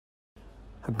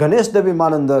Vijay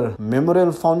Man Napit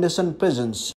Memorial Foundation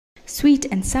presents Sweet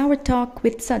and Sour Talk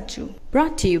with Sajju,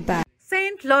 brought to you by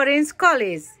St. Lawrence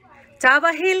College,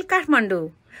 Chava Hill,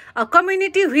 Kathmandu, a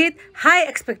community with high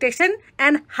expectation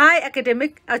and high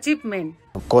academic achievement.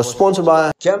 co-sponsored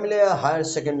by Camilla Higher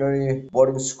Secondary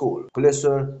Boarding School,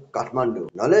 Kulesur, Kathmandu.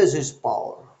 Knowledge is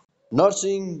power.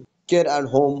 Nursing Care and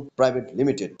Home Private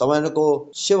Limited.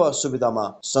 तपाईहरुको सेवा सुविधामा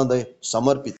सधैं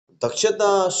समर्पित.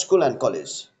 Dakchyata School and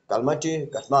College, Kalmati,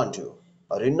 Kathmandu,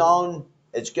 a renowned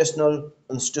educational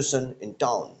institution in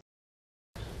town.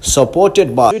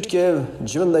 Supported by Sweet Care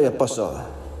Jivanlaya Pasal,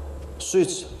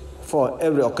 sweets for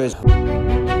every occasion.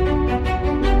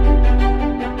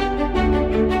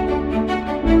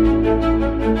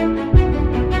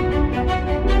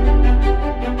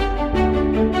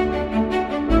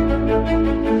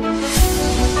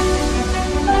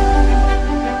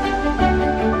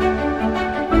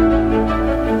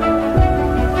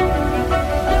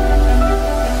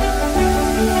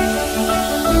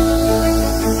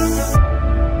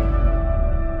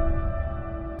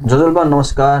 जजलबा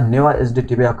नमस्कार Newa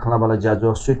HDTV खानाबाला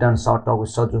Jajjo sweet and south talk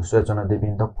Saju सूचना देवी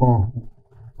दक्कु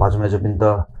बाजुमे जबिन्द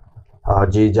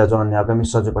जी जाजो न्यागमी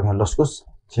सजु पखे लस्कुस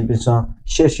छिम्पिस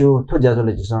शेष्यु थो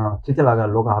जाजोले जिस थिते लागा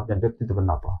लोका हाप्ने व्यक्तित्व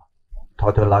नप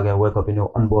थथो लागे वेक अप इन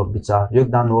अनुभव विचार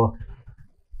योगदान हो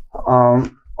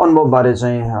अनुभव बारे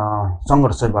चाहिँ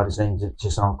संघर्ष बारे चाहिँ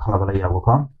जिस खानाबाला यागो ख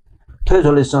थो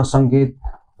जले संगीत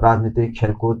राजनीति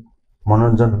खेलकुद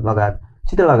मनोरञ्जन लगायत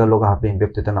थिते लागा लोका हाप्ने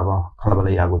व्यक्तित्व नप खानाबाला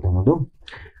यागो हुनुदु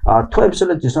थो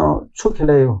एपिसोड जिस छु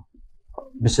खेले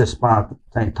विशेष पाँच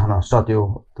चाहिँ थाना सत्यो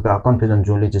तका कन्फ्युजन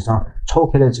जुले जिस छौ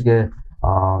खेले के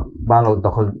बालक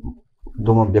दखल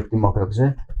दुम व्यक्ति मकको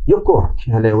चाहिँ योको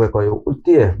खेले वेको यो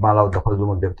उतिए बालक दखल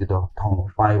दुम व्यक्ति त ठाउँ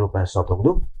 5 रुपैयाँ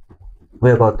सतकदु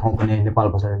वेको ठाउँ पनि नेपाल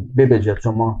भाषा बेबेज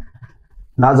चम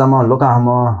नाजामा लोकाम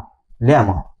ल्याम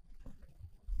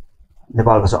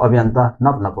नेपाल भाषा अभियन्ता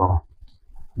नप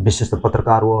विशिष्ट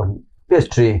पत्रकार हो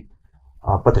पेस्ट्री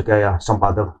पत्रिका या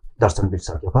संपादक दर्शन बीर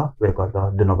शक्य वेको त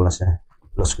दुनोबला से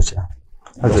लस्कुछा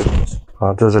हजुर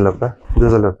जजलपा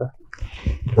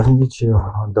दर्शन जी छ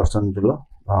दर्शन जुल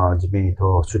जिबे तो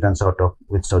sweet and south talk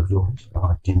with Saju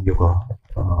team यो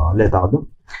लेता दु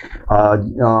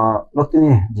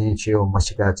लक्तिनी जी छ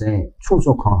मसिका चाहिँ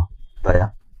छुछो ख दया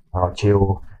छेउ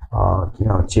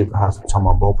चिप हास छम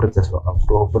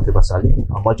बहुप्रतिभाशाली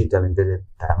मल्टी ट्यालेन्टेड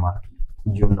थामा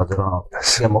जीवन नजर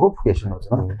सेमको फुकेसन छ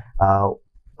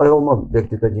अयोमा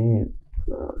व्यक्ति त जी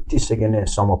 30 सेकेन्ड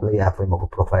समपले आफैमाको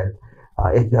प्रोफाइल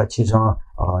एक चीज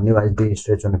नेवा HD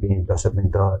स्ट्रेचन पनि दर्शक पनि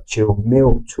त छेउ मेउ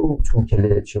छु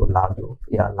खेले छेउ लाग्यो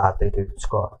या लातै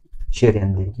त्यसको शेरियन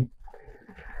दिकी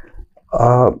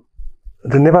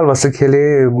नेपाल भाषा खेले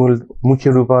मुख्य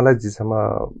रूपमा जिसमा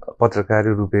पत्रकार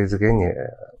रूपे जगे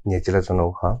नेचिला चुनाव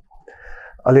ख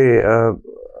अले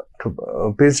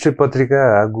पेज पत्रिका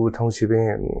आगु ठाउँ सिबे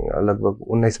लगभग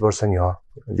 19 वर्ष नि हो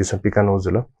जिस पिकानो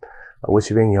जुल वो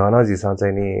सिबे नि हो न जिस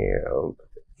चाहिँ नि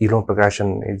इलोहन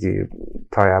प्रकाशन जी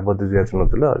थाया बदु दिया चुनो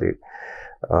जुल अले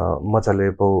मचाले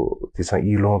पौ जिस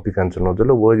इलोहन पिकान चुनो जुल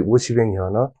वो सिबे नि हो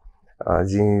न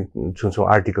जी जुन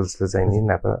आर्टिकल्स त चाहिँ नि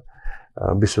नापा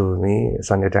विश्वमी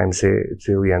सन्डे टाइम्स से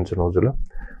जो यान चुनो जुल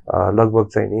लगभग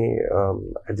चाहिँ नि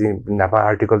जी नापा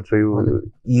आर्टिकल जो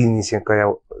ई निसे कया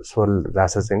सोल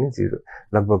रासा चाहिँ नि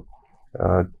लगभग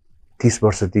 30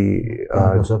 वर्ष ती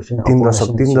 3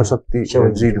 दशक ती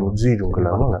जी ढुङ्गला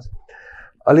हो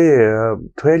अले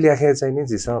थोय ल्याखे चाहिँ नि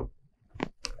जिस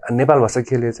नेपाल भाषा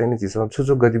खेले चाहिँ नि जिस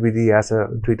छुछु गतिविधि या छ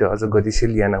ट्विटर अझ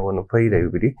गतिशील याना गर्नु भइरहेको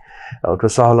बिरी तो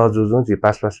सहल जुजु जी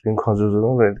पास पिङ खजुजु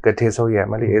गथे छौ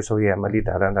यामाली ए छौ यामाली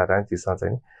धारा जिस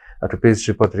चाहिँ अथवा पेज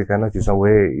पत्रिका न जिस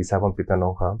वे हिसाबमा पिकन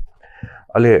ख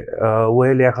अले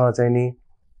वे ल्याख चाहिँ नि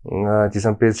जिस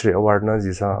पेज अवार्ड न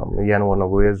जिस यान वन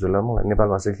गयो जुलम नेपाल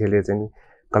भाषा खेले चाहिँ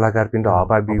कलाकार पिन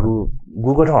हपा बिगु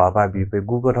गुगट हपा बिपे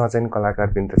गुगट चाहिँ कलाकार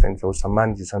पिन चाहिँ सो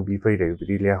सम्मान जिस बिपै रहेको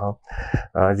बिरी ल्याख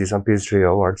जिस पेज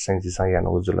अवार्ड चाहिँ जिस यान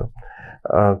जुल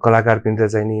कलाकार पिन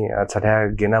चाहिँ नि छठा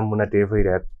गेना मुना टे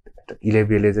भइरा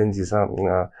इलेबेले चाहिँ जिस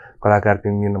कलाकार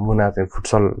पिन मुना चाहिँ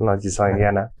फुटसल न जिस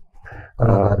याना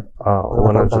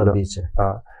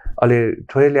अले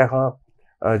थोय ल्याख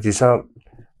जिस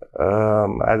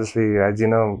आज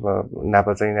जिन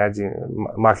नापा चाहिँ आज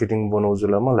मार्केटिङ बनाउ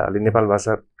जुल मलाई अलि नेपाल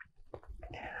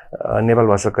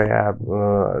भाषा कया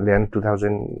ल्यान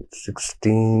 2016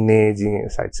 ने जी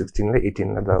साइड 16 ले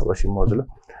 18 ला द वसी मजुल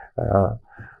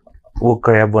वो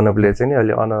कया बनबले चाहिँ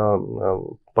अलि अन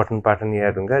पठन पाठन या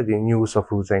ढुङ्गा जी न्यू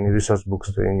सफु चाहिँ रिसर्च बुक्स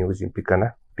चाहिँ new G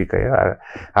पिकाया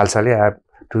हालसाले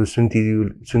to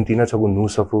sunti na chagu nu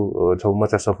safu chau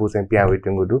macha safu चाहिँ प्या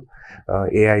वेटिङ गुडु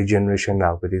एआई जेनेरेसन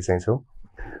हाउपति चाहिँ छौ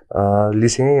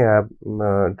लिसे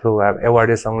तो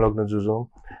अवार्ड संलग्न जुजो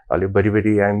अलि बडी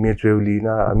बडी मेट्रेउली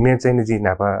न मे चाहिँ नि जी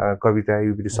नापा कविता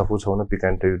युबिडी सफो छौन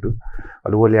पिकान्ट युटु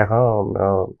अलि वो ल्याख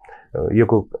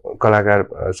योको कलाकार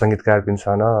संगीतकार पिन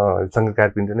छन संगीतकार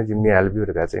पिन न जी मे हालबि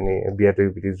रका चाहिँ नि बिया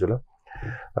युबिडी जुल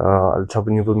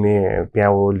छपनि पु मे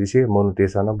प्याओ लिसे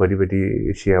मोनुटेसन बडी बडी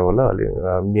सिया होला अलि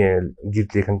मे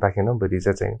गीत लेखन पाखेन बडी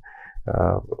चाहिँ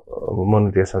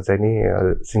मोनुटेसन चाहिँ नि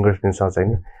सिंगर्स पिन चाहिँ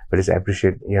नि बडी चाहिँ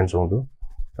एप्रिशिएट यान चौदु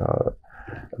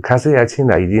खासै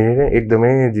एकछिन आइदिने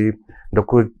एकदमै जी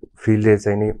डक्को फिलले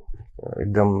चाहिँ नि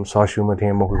एकदम सस्युमा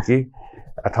थिए मखुकी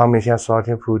अथामेसिया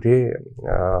सथे फुथे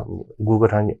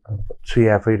गुगठान छु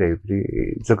आफै रहिपरि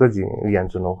जक जी यान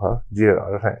चुनौ ख जे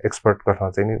एक्सपर्ट कथा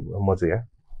चाहिँ नि मजया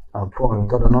फोन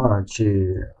तर न छि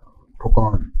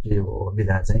फोकन जे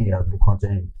विधा चाहिँ या बुख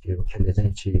चाहिँ के खेले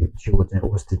चाहिँ छिको चाहिँ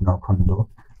उपस्थित न खण्डो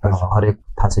हरेक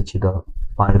थासे छि त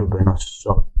पाइरु बेन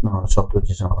सक्तो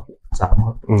चिज चाम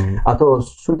अथवा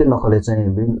सुन्ते नखले चाहिँ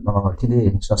तिले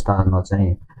संस्थान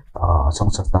चाहिँ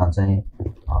संस्था चाहिँ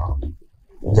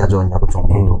ज्याजो न्याको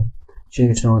चोङदो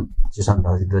चिसो चिसन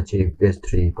दाजिद छि पेज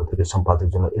 3 पत्र सम्पादक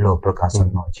जन एलो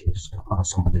प्रकाशन न छि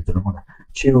सम्बन्धित जन मलाई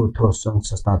छिउ थो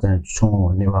संस्था चाहिँ छु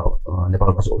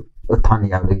नेपाल भाषा उत्थान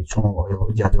याले छु यो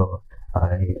ज्याजो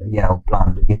या प्लान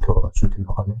के थो सुन्ते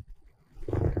नखले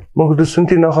मगु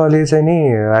सुन्ते नखले चाहिँ नि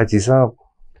आजिसा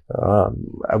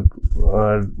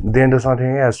देन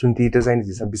साथे सुन्ती त चाहिँ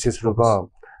जिसा विशेष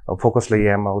रूपमा फोकस ले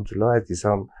याम आउजुल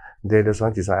जिसा देन सा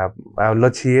जिसा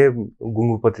लक्ष्य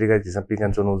गुंगु पत्रिका जिसा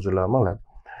पिकान चनो जुल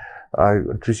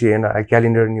मलाई ट्रिसी एन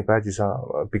क्यालेन्डर निपा जिसा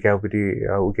पिकाउपटी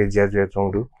उके ज्या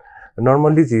चौदु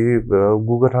नर्मली जी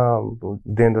गुगठा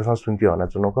देन सा सुन्ती हना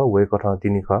चनो क वे कथा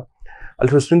तिनी ख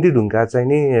अल्फा सुन्ती ढुंगा चाहिँ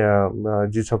नि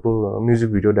जि छपु म्युजिक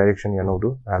भिडियो डाइरेक्सन यानौदु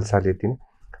हालसाले तिनी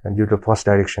due to first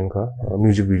direction ka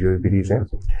music video bidi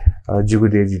चाहिँ जिगु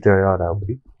दे जित यार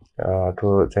आबुरी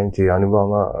तो चाहिँ चाहिँ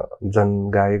अनुभवमा जन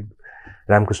गायक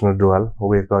रामकृष्ण दुवाल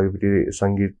वे का बिटी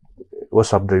संगीत वो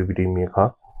शब्द बिटी मे ख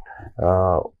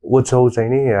वो छौ चाहिँ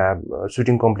नि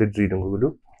शूटिङ कम्प्लिट जिदुङ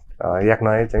गुलु याक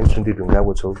नय चाहिँ सुन्ती ढुंगा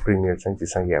वो छौ प्रिमियर चाहिँ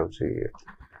तिसँग आउँछ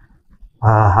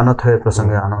हाना थय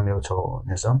प्रसंग हाना मेउ छौ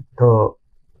नेसम तो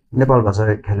नेपाल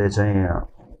भाषा खेले चाहिँ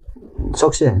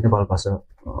सक्से नेपाल भाषा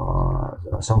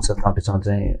संसद तापिसँग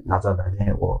चाहिँ नाचा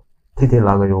दाने वो थिथे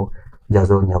लाग्यो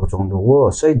ज्याजो न्याको चोङदु वो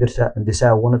सही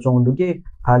दिशा वन चोङदु के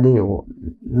खाली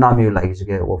नामी लागि छ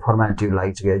के वो फर्मालिटी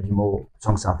लागि छ के जिमो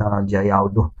संस्थान ज्या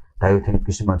आउदु तायो थिन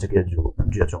किसिममा छ के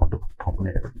जो चोङदु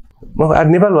थोक्ने म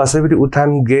नेपाल भाषा बिटी उत्थान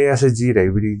गएस जी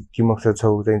रहिबी कि मकसद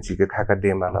छौ चाहिँ छिके खाका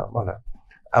डेमाला मलाई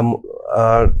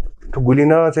तो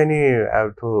गुलिन चाहिँ नि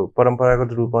तो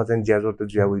परम्परागत रूपमा चाहिँ ज्याजो त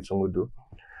ज्या उइ चोङदु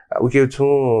उके छु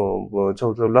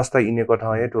छौ लस्ता इने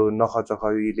कठाए तो नख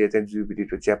चखइले चाहिँ जुबिटी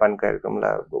तो जापान कार्यक्रमला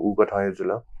उ कठाए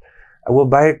जुल वो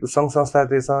बाहेक संघ संस्था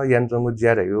त्यसमा यानजंगु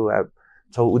ज्या रह्यो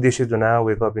छौ उद्देश्य जना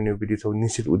वेक अप युनिटी छौ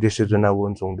निश्चित उद्देश्य जना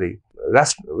वन चोङदै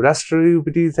राष्ट्र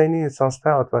युनिटी चाहिँ नि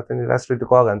संस्था अथवा चाहिँ राष्ट्रिय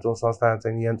क गान्छौ संस्था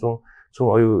चाहिँ यानजौ छु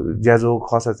अयो ज्याजो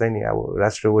खस चाहिँ नि अब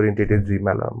राष्ट्र ओरिएन्टेड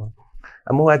जिमाला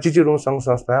म आचिचिरु संघ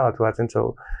संस्था अथवा चाहिँ छौ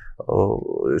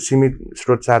सीमित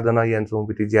स्रोत साधन यानजौ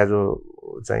बिटी ज्याजो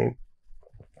चाहिँ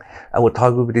अब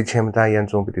थगुबिटी क्षमता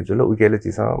यानजौ बिटी जुल उकेले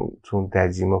चिसा छु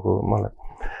त्याजिमको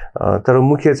मलाई तर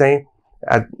मुख्य चाहिँ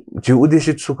जो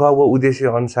उद्देश्य सुख वो उद्देश्य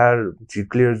अनुसार जी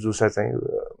क्लियर जुसा चाहिँ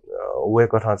वे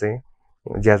कथा चाहिँ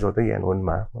ज्याजो त यान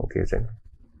हुनमा ओके चाहिँ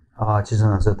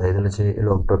चिजन छ तैले चाहिँ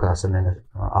एलोहन प्रकाशन ने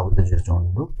आबुद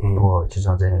जुचोंदु वो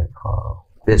चिजन चाहिँ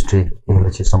पेस्ट्री एले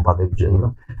चाहिँ सम्पादक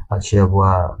जुल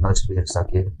छियाबुवा नर्सबीर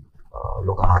सके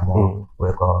लोकामो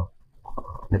वेक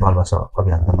नेपाल भाषा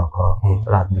अभियान त नख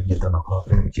राजनीति त नख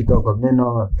चितो गर्ने न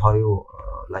थयो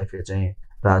लाइफ चाहिँ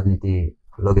राजनीति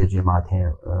लगे जी माथे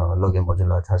लगे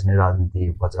मजुला छास्ने राजनीति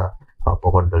बचा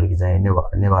पकड दलकी चाहिँ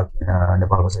नेवा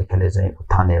नेपाल भाषा खेले चाहिँ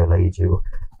उत्थानेहरुलाई जो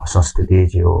संस्कृति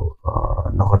जो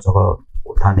नखचक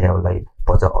उत्थानेहरुलाई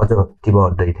बचा अझ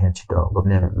तिब्बतै थिए छिटो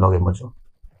गब्ले लगे मजु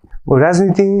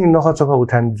राजनीति नखचक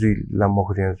उत्थान जुला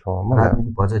मखुथे छ म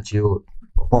राजनीति बचा जियो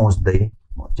पहुँच्दै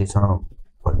चिसँग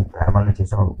हामीले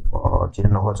चिज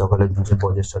नखचकले जुन चाहिँ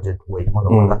बजेट सजेट वइ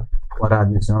मलाई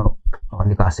राजनीतिसँग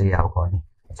निकासै आएको नि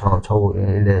छौ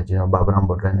एले जिन बाबुराम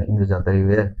भट्टराई इन्द्र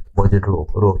जातरीले बजेट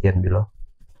रोकेन बिल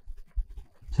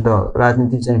छिट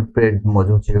राजनीति चाहिँ प्रेड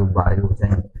मजु चाहिँ बायो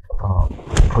चाहिँ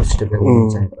फर्स्ट स्टेप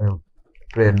चाहिँ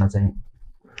प्रेरणा चाहिँ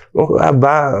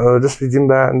बा जस्तै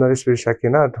जिम्बा नरेश Bir Shakya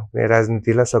न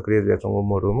राजनीतिलाई सक्रिय जाछौँ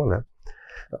मरु मलाई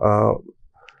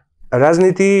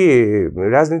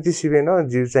राजनीति सिबेन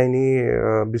जे चाहिँ नि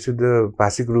विशुद्ध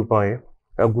भाषिक रूपमा है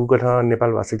गुगठ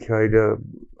नेपाल भाषा खैद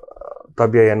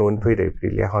तबिया यान वन फै रहिपि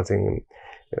ल्याख चाहिँ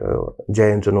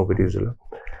जयन चुनौपति जुल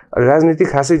राजनीति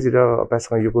खासै जिरा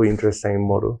अपाससँग योको इन्ट्रेस्ट चाहिँ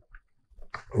मरो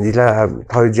जिला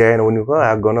थय जयन उनीको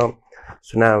आगन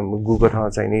सुना गुको ठाउँ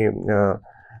चाहिँ नि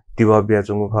दिवब्या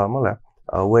चुङु ख मलाई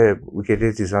वे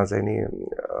विकेटे चिसा चाहिँ नि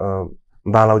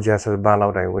बालाउ ज्यास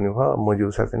बालाउ राइ उनी ख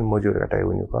मजु सा चाहिँ मजु राटाइ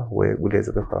उनी ख वे गुले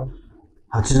जको ख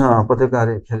हाचिना पत्रकार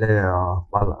खेले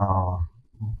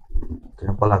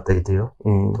पलातै थियो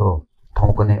तो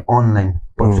ठाउँकने अनलाइन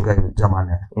पत्रिका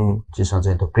जमाना चिसा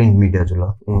चाहिँ तो प्रिन्ट मिडिया जुल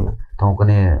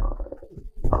ठाउँकने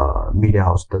मिडिया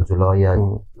हाउस त जुल या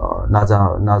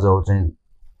नाजा चाहिँ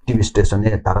टिभी स्टेसन ने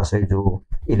तारासै जो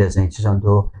इले चाहिँ चिसा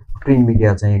जो प्रिन्ट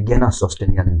मिडिया चाहिँ ज्ञान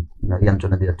सस्टेन यान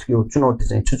दिया थियो चुनौती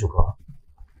चाहिँ छुचुक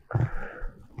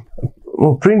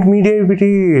प्रिन्ट मिडिया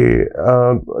बिटी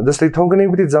जस्तै ठाउँकने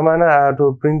बिटी जमाना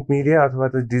आतो प्रिन्ट मिडिया अथवा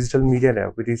त डिजिटल मिडिया ल्या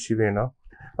बिटी छिबेन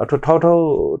अथवा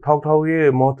ठाउँ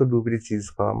ये महत्त्व दुबरी चीज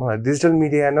ख मलाई डिजिटल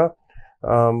मिडिया न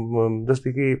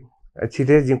जस्तै कि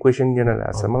छिटे जिन क्वेशन जनल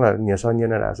आछ मलाई न्यासन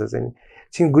जनल आछ चाहिँ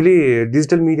छिन गुली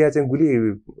डिजिटल मिडिया चाहिँ गुली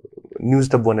न्यूज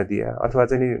त बना दिया अथवा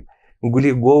चाहिँ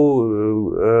गुली गो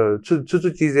छु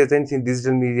चीज चाहिँ छिन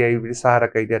डिजिटल मिडिया बिटी सहारा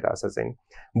काइदिया आछ चाहिँ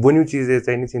बन्यु चीज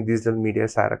चाहिँ छिन डिजिटल मिडिया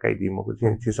सहारा काइदि मको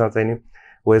छिसा चाहिँ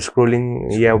वे स्क्रोलिङ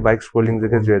या बाइक स्क्रोलिङ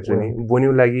जति जुएछु नि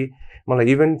बन्यु लागि मलाई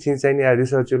इभन छिन चाहिँ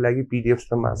रिसर्चको लागि पीडीएफ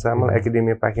त माछा मलाई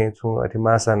एकाडेमी पाके छु अथि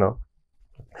माछा न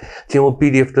चाहिँ वो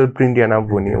पीडीएफ त प्रिन्ट या नाम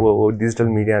बनि वो डिजिटल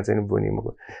मिडिया चाहिँ बनि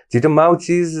मको जित माउ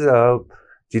चीज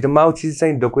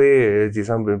चाहिँ डकोए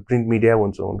जिसम प्रिन्ट मिडिया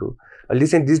हुन्छ हुँदो अलि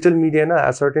चाहिँ डिजिटल मिडिया न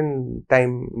अ सर्टेन टाइम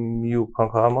यु ख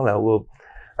मलाई वो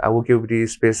अब के बिटी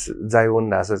स्पेस जायो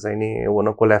नासा चाहिँ नि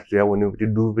वन collapse yeah वनि BT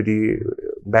do BT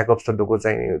ब्याकअप्स त डको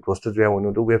चाहिँ होस्ट जुया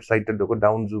हुनु दु वेबसाइट त डको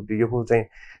डाउन जुबी यो चाहिँ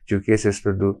जो केसेस त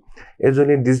दु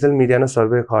एजोले डिजिटल मिडिया न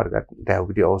सर्वे खरका ट्याउ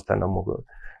बिटी अवस्था नमको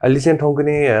अलिसेन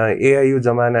ठौकने एआई यो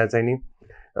जमाना चाहिँ नि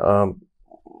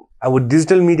अब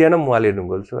डिजिटल मिडिया न मुआले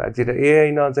ढुङ्गल छु आज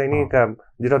एआई न चाहिँ नि का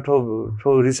जिरा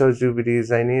ठो रिसर्च बिटी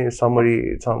चाहिँ नि समरी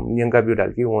छ यंका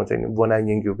बिडाल कि वो चाहिँ बना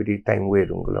यंक्यु बिटी टाइम वे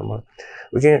ढुङ्गल म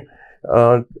ओके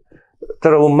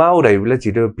तर वो माउ राइबले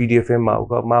छिटो पीडीएफ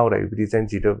माउ राइबले चाहिँ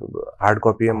छिटो हार्ड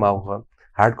कपी माउ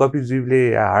हार्ड कपी जुइले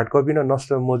हार्ड कपी न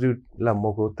नष्ट मौजुद ला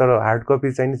मको तर हार्ड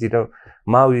कपी चाहिँ छिटो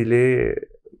माउले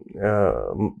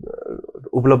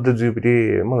उपलब्ध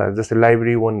जुइबिटी मलाई जस्तै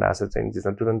लाइब्रेरी वन नासा चाहिँ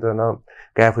जिसन तुरन्त न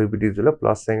क्याफे बिटी जुल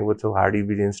प्लस चाहिँ वो छ हार्ड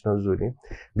एभिडेन्स न जुनि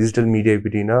डिजिटल मिडिया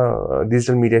बिटी न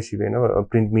डिजिटल मिडिया सिबेन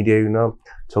प्रिन्ट मिडिया न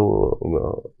छ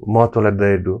महत्वलाई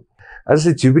दयदु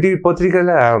जस्तै झिबिटी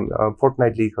पत्रिकालाई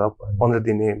फोर्टनाइटली ख 15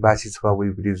 दिने बासिस ख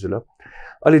विबिटी जुल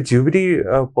अलि झिबिटी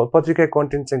पत्रिका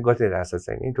कन्टेन्ट चाहिँ गरिरहेछ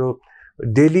चाहिँ नि त्यो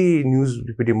डेली न्यूज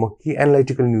बिटी म कि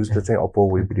एनालिटिकल न्यूज त चाहिँ अपो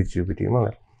विबिटी झिबिटी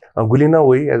मलाई गुलिना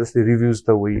वही जस्तै रिभ्यूज त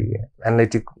वही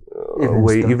एनालिटिक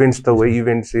वही इभेन्ट्स त वही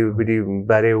इभेन्ट्स बिटी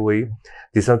बारे वही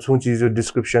जिसम छु चीज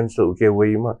डिस्क्रिप्शन त ओके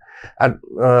वही म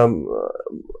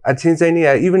अच्छे चाहिँ नि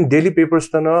इभन डेली पेपर्स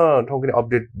त न ठौकने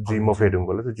अपडेट जी म फेडुङ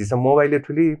बोल त जिसम मोबाइलले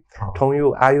ठुली ठौ यो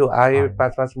आयो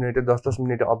 5 मिनेट 10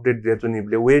 मिनेट अपडेट दिएछु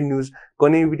निबले वे न्यूज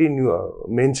कनेबिटी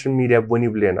मेनस्ट्रीम मिडिया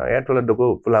बनिबले न या टोला डको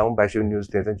पुलाउ बासियो न्यूज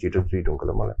त्यहाँ चाहिँ छिटो छिटो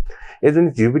होला मलाई एजुन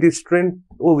जिबिटी स्ट्रेन्थ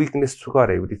ओ वीकनेस छु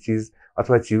गरेबिटी चीज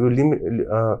अथवा जिउ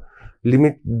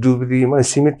लिमिट दुबीमा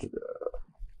सीमित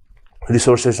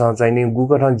रिसोर्सेस चाहिँ नि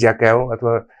गुगल ज्याक्याउ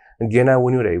अथवा गेना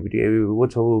उनी रहेबिटी वो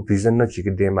छ भिजन न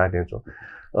छिके दे माने छ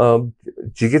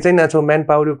छिके चाहिँ न छ म्यान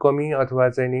पावर कमी अथवा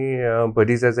चाहिँ नि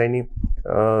बडीजा चाहिँ नि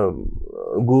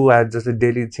गु आज जस्तो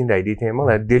डेली छिन्डाइदि थिए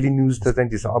मलाई डेली न्यूज त चाहिँ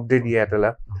दिस अपडेट यातला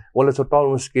वला छ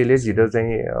टाउन स्केलले जिडो चाहिँ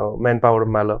म्यान पावर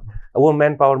माल वो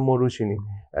म्यान पावर मोरु छिनी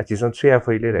चिसन छुया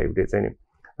फैले रहेबिटी चाहिँ नि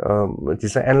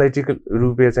जिस एनालिटिकल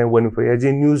रूपले चाहिँ वन फया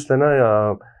जे न्यूज त न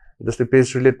जस्तै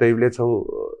पेज रिलेट तैबले छ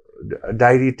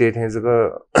डायरी टेट है जगह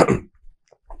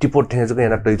टिपोट थे जगह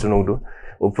याना तै चुनौदु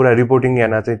पुरा रिपोर्टिङ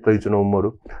याना चाहिँ तै चुनौ मरु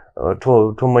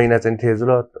ठो महिना चाहिँ थे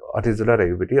जुल अठे जुल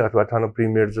रहेबिटी अथवा थाना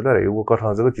प्रिमियर जुल रहे वो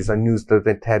कथा जगह जिस न्यूज त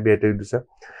चाहिँ थ्याबेटे दुस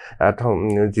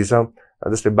जिस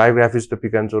जस्तै बायोग्राफिज त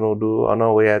पिकान चुनौदु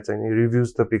अनवया चाहिँ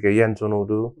रिभ्यूज त पिके यान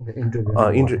चुनौदु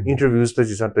इन्टरभ्यूज त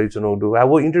जिस तै चुनौदु अब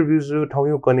वो इन्टरभ्यूज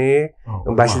ठाउँ कने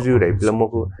बासिजु रहेबिला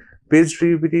मको पेज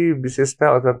ट्रिबिटी विशेषता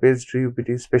अथवा पेज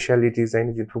ट्रिबिटी स्पेशलिटी चाहिँ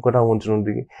नि ठुकटा हुन्छ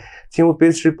नदि चाहिँ वो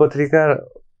पेज ट्रि पत्रिका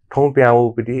ठाउँ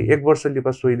प्याउपिटी 1 वर्ष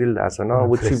लिपा सोइदिल धाछ न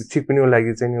वो छिक पनि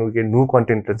लागि चाहिँ नि के न्यू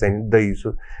कन्टेन्ट चाहिँ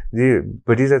दैछु जे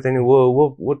बडीजा चाहिँ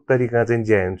वो तरिका चाहिँ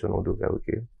ज्यान चुनौदु का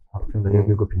के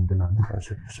यगेको पिन्टुना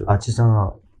आछिसँग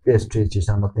पेस्ट्री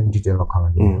चिसँग नथिङ डिटेल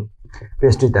लखाउने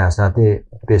पेस्ट्री त साथै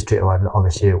पेस्ट्री अवार्ड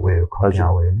अवश्य वे खम्या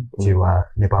वे जीवा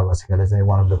नेपालवासीले चाहिँ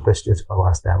one of the prestige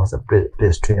awards त्यहाँ छ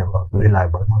पेस्ट्री अब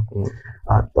रिलायबल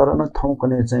तर न ठाउँ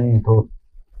कुनै चाहिँ थो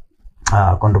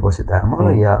कन्ट्रोभर्सी त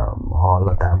मलाई या हल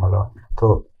त मलाई तो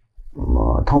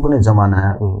थौकुने जमाना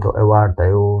तो अवार्ड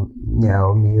तायो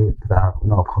न्याउ मिउ ता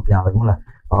न खप्या होला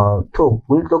तो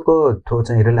गुल्टोको तो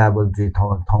चाहिँ रिलायबल जी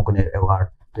थौकुने अवार्ड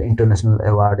तो इंटरनेशनल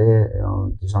अवार्ड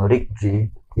है रिक जी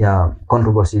या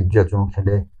कन्ट्रोभर्सी जजों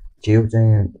खेले जिउ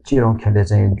चाहिँ चिरों खेले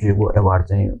चाहिँ जिउको अवार्ड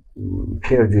चाहिँ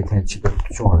फेयर जी थे छिटो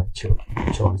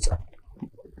चोन छ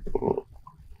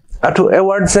अथवा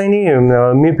अवार्ड चाहिँ नि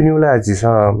मे पनि उला जिस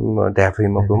ड्याफै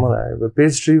मको मलाई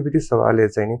पेस्ट्री पनि सवालले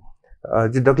चाहिँ नि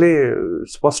जी डक्ले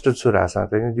स्पष्ट छु रासा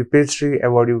चाहिँ जी पेस्ट्री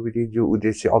अवार्ड पनि जो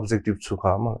उद्देश्य अब्जेक्टिभ छु ख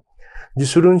म जी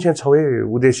सुरुन चाहिँ छवे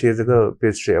उद्देश्य जको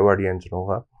पेस्ट्री अवार्ड यान छु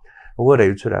ख वो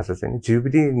रह्यो छु रासा चाहिँ जी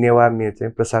पनि नेवा मे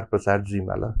चाहिँ प्रसार जी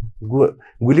माला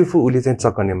गुलिफु उले चाहिँ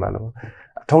चकने माला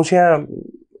ठौसिया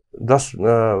 10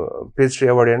 पेस्ट्री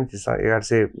अवार्ड यान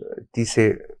 1130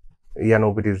 या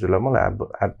नौपटी जुल मलाई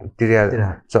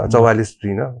 44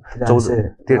 दिन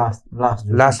 14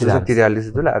 लास्ट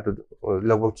 43 जुल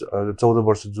लगभग 14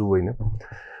 वर्ष जु होइन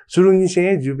सुरुङी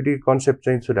चाहिँ जुबिटी कन्सेप्ट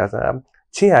चाहिँ छु रासा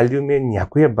छि हाल्यो मे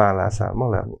न्याकुए बाला छ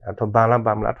मलाई अथवा बाला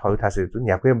बामला ठौ थासे छु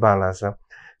न्याकुए बाला छ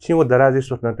छि वो दराजे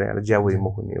सोच्न त याले ज्यावै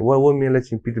मखुनी वो मेले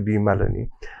छि पित बिमाल नि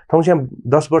ठौसिया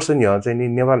 10 वर्ष नि चाहिँ नि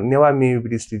नेवा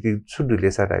मेबिटी स्थिति छुडुले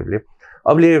सा टाइपले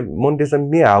अबले मोन्टेसन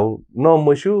मे हाउ न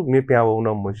मस्यु मे प्याउ न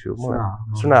मस्यु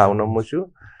सुना हाउ न मस्यु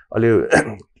अले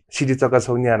सिटी चका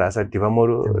छौ न्या रासा ढिबा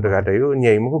मरु रगाटयो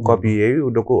न्याइमको कपी है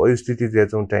उडको स्थिति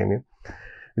जेचौ टाइम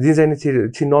जे चाहिँ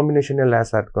छि नोमिनेसन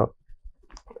लासाट क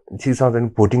छि सधैं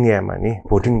भोटिङ यामा नि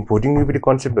भोटिङ नि पनि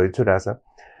कन्सेप्ट होइ छु रासा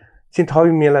छि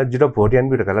थवि मेला जिरो भोटियान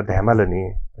बिट गला ढामाल नि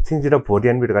छि जिरो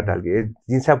भोटियान बिट गला ढालके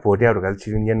जिसा भोटियाहरु गला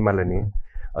छि न्यान माल नि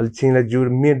अल छिला जुर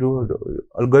मेडु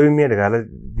अल गवि मेड गला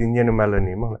जिन्यान माल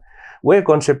नि मलाई वे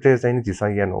कन्सेप्ट चाहिँ नि जिसा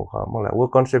यान हो ख मलाई वो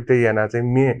कन्सेप्ट याना चाहिँ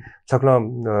मे छक्न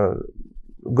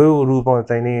गयो रूप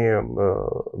चाहिँ नि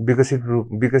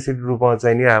विकसित रूप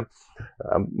चाहिँ नि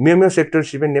मेमो सेक्टर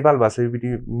सिपे नेपाल भाषा बिटी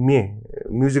मे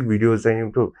म्युजिक भिडियो चाहिँ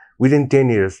तो विदिन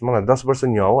 10 इयर्स मलाई 10 वर्ष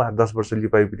नि हो 10 वर्ष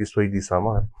लिपाइ बिटी सोइदि छ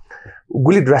मलाई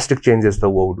गुली ड्रास्टिक चेन्जेस त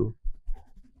वौडु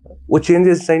वो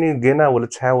चेन्जेस चाहिँ नि गेना होला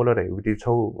छा होला रहे बिटी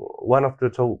छौ वान अफ द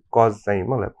छौ कज चाहिँ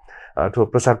मलाई ठो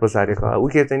प्रसारका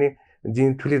उके चाहिँ नि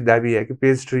जिन ठुली दाबी है कि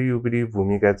पेस्ट्री युबिटी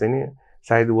भूमिका चाहिँ नि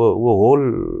सायद वो होल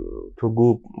टु गो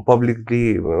पब्लिकली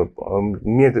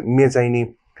मे चाहिँ नि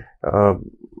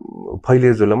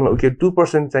फैले जुल मलाई उके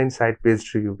 2% चाहिँ सायद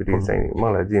पेस्ट्री युबिटी चाहिँ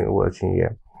मलाई जि वो चाहिँ या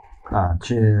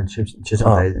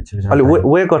अलि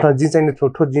वे कथा जि चाहिँ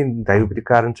ठो जिन दाइबिटी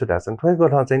कारण छु दासन ठो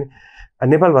कथा चाहिँ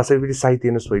नेपाल भाषा बिटी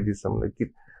साहित्य न सोइदि सम्म कि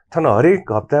थन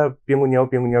हरेक हप्ता पेंगुन्याउ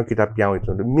किताब प्याउ छ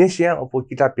मेसिया अपो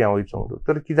किताब प्याउ छ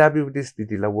तर किताबी बिटी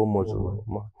स्थितिला वो मोजु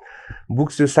म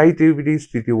बुक्स साहित्य बिटी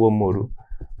स्थिति वो मोरु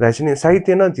रासिने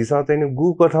साहित्य न जिसा चाहिँ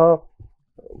गु कथा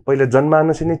पहिला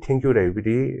जनमानस नै थ्यांक यू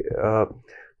राइबिटी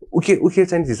उके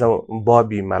चाहिँ जिसा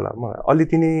बबी माला म अलि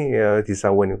तिनी जिसा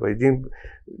वनि भइ जिन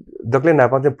दक्ले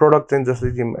नापा चाहिँ प्रोडक्ट चाहिँ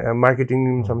जसले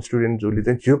मार्केटिङ सम स्टुडेन्ट जुले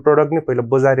चाहिँ जो प्रोडक्ट नै पहिला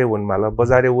बजारे वन माला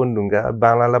बजारे वन ढुंगा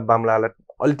बामलाला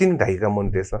अलि तिनी ढाइका मन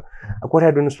त्यसो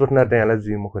कोठा दुन सोच्न त्यहाँला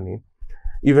जी मखनी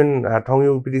इभन ठाउँ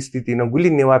यो स्थिति न गुली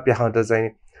नेवा प्याखा त चाहिँ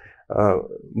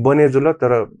बने जुल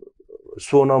तर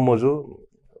सो न मोजु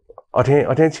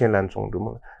अठे छेलान छौं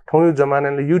म ठाउँ यो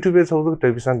जमानाले युट्युबे छौ त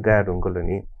तैबिसँग गाड हुnkल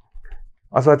नि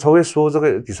अथवा छौए सो जग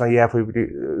दिसा या फैबिटी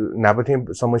नाबथे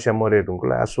समस्या मरे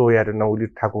हुnkल आ सो या नउली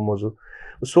ठाको मोजु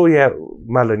सो या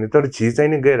मालनि तर छि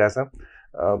चाहिँ नि गइराछ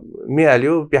मे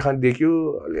हाल्यो प्याखा देख्यो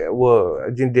वो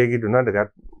जिन देखि दुना ढका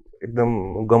एकदम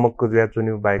गमकको ज्या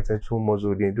चुन्यु बाइक चाहिँ छु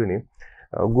मोजु दिदु नि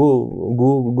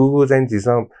गु चाहिँ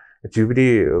जिसा झिबिटी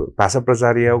भाषा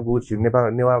प्रचार्य गु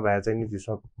नेपाल नेवा भए चाहिँ नि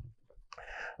जिसा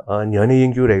न्यने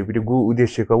यंक्यु राइबिटी गु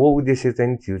उद्देश्यको वो उद्देश्य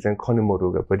चाहिँ झिउ चाहिँ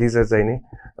खनुमरुगा भटिजा चाहिँ नि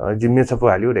जिम्मे छपो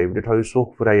हाल्यो राइबिटी ठय सोख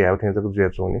पुरा याउ थे जको ज्या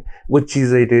चोनी वो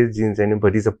चीज इटे जिन चाहिँ नि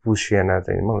भटिजा पुष्याना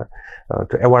चाहिँ मलाई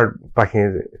तो अवार्ड पाखे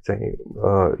चाहिँ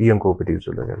यंको पति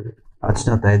जुल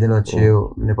अच्छा ताइदेला छेउ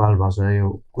नेपाल भाषा यो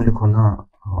कुले खना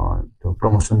तो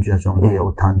प्रमोसन ज्या चोनी या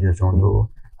उत्थान ज्या चोनी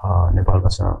नेपाल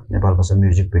भाषा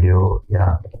म्युजिक भिडियो या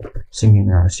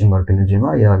सिंगर पिनु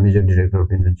जिमा या म्युजिक डाइरेक्टर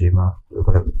पिनु जिमा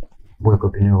वको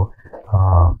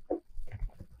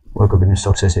पिनु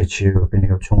सक्सेस एचिभ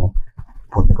पिनु छु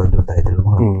भूमिका दुताइदिल म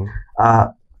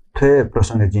थे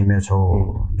प्रसंग जिमे छौ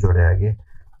जोडे आगे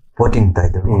भोटिङ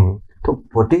ताइदिल तो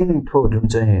भोटिङ थो जुन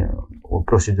चाहिँ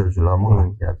प्रोसिजर जुल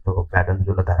म या तो प्याटर्न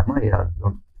जुल तामा या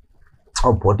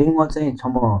भोटिङमा चाहिँ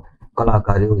छम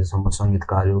कलाकार हो सम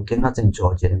संगीतकार हो केना चाहिँ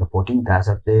जज हेर्न भोटिङ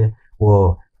दासले वो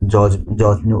जज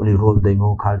ने उली रोल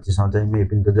दैमो खालची चाहिँ मे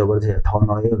पिन त जबरजस्ती थाउ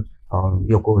नयो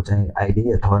योको चाहिँ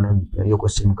आइडी अथवा योको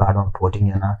सिम कार्डमा भोटिङ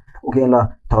याना उकेला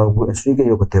थवा सुइके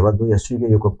योको थेवा दु या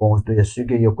सुइके योको पहुँच दु या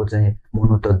सुइके योको चाहिँ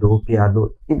मुनु त दु पिया दु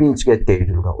इ बीच के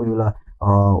तेजुलगा उयुला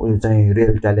उयो चाहिँ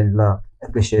रियल ट्यालेन्ट ला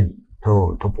एप्रिशिएट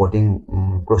तो भोटिङ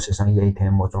प्रोसेस यही थे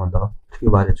म चाहिँ त के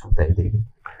बारे छ त इदेखि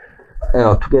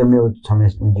थुके मेरो समय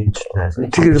जिन छ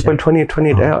ठीक है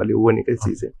 2020 है अलि वनेकै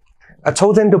चीज है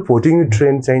छौजन त भोटिङ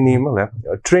ट्रेन चाहिँ नि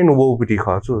मलाई ट्रेन वोपटी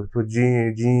खछु तो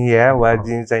जी या वा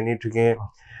जी चाहिँ नि ठुके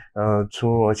छु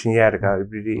अछि यारका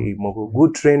एभ्री मको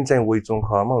गुड ट्रेन चाहिँ वइचोङ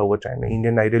ख मलाई वो time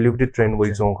Indian idol limited train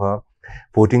वइचोङ ख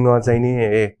भोटिङ चाहिँ नि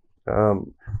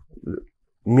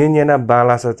मेन याना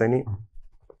बाला छ चाहिँ नि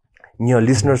न्य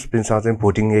लिसनर्स पनि चाहिँ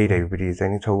भोटिङ यही रहेपछि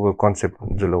चाहिँ नि छ वो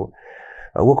कन्सेप्ट जुलो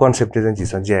वो कन्सेप्ट चाहिँ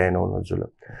जिस ज्याएन हुन जुलो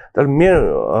तर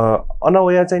मेरो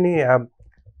अनवया चाहिँ नि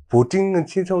भोटिङ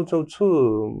छिछौ छु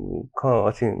ख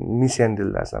अछि मिसन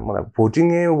दिल्ला मलाई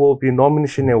भोटिङ ए वो पि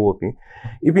नोमिनेसन ए वो पि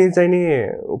इबि चाहिँ नि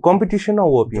कम्पिटिसन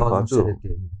हो पि खछु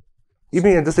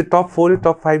इबि जस्तै टप 4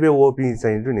 टप 5 ए वो पि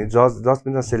चाहिँ जुनि जज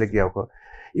पनि सेलेक्ट याको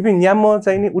इबि न्याम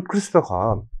चाहिँ नि उत्कृष्ट ख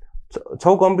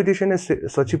छौ कम्पिटिसन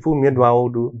सचिफु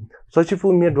मेडवाउडु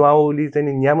सचिफु मेडवाउली चाहिँ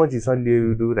नि न्याम जिस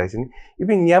लिउडु राइछ नि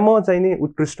इबि न्याम चाहिँ नि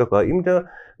उत्कृष्ट क इम त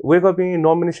वेक अप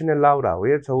नोमिनेसन लाउरा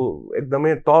हो छौ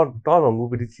एकदमै तर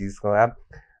हंगुपति चीज क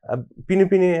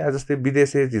पिने जस्तै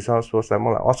विदेशी जिस सोचा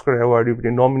मलाई अस्कर अवार्ड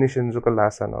पनि नोमिनेसन जो क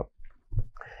लासा न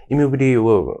इमिपति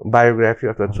वो बायोग्राफी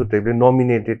अथवा छुट्टै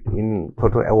नोमिनेटेड इन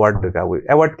फोटो अवार्ड का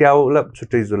अवार्ड ट्याउ ल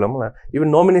छुट्टै जुल मलाई इभन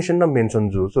नोमिनेसन न मेन्सन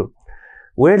जु सो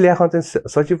वे ल्याख चाहिँ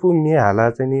सचिफु मे हाला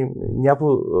चाहिँ नि न्यापु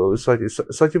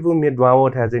सचिफु मे द्वाओ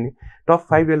था चाहिँ नि टप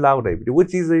 5 ए लाउड है वो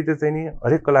चीज चाहिँ नि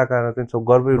हरेक कलाकार चाहिँ छ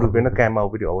गर्व रूपमा काम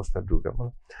आउपरि अवस्था दुका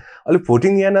मलाई अलि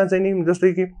भोटिङ याना चाहिँ नि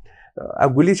जस्तै कि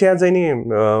गुली छ्या चाहिँ नि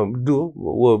दु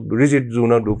वो रिजिट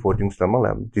जुन दु भोटिङ त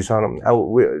मलाई जिसन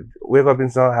वे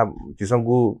कपिन्छ जिसन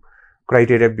गु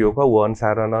क्राइटेरिया बियो क वो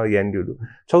अनुसार न यान दु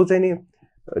छौ चाहिँ नि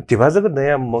ढिभाजको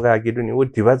नयाँ मगा गेदु नि वो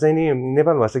ढिभा चाहिँ नि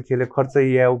नेपाल भाषा खेले खर्च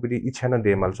या उपरि इच्छा न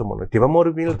देमाल छ मन ढिभा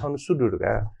मरु बिल थन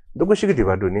सुडुका दोकोसिक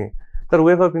ढिभा दुनी तर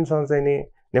वेक अप इन चाहिँ नि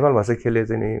नेपाल भाषा खेले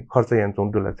चाहिँ नि खर्च यान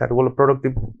चौंडुला चार वो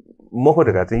प्रोडक्टिभ मको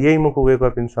ढका चाहिँ यही मको वेक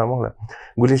अप इन मलाई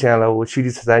गुली स्याला वो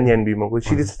सिरिज चान्यान बि मको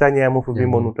सिरिज चान्या मफु बि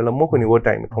मनु तला मको नि वो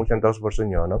टाइम खौसन 10 वर्ष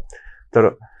नि हन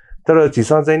तर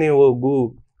छिसा चाहिँ नि वो गु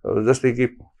जस्तै कि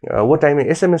वो टाइम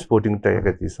एसएमएस भोटिङ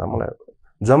तयका छिसा मलाई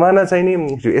जमाना चाहिँ नि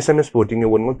एसएमएस भोटिङ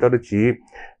वनको तर छि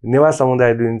नेवा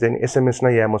समुदाय दिन चाहिँ एसएमएस न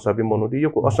या म सबै मनुति यो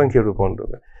असंख्य रूप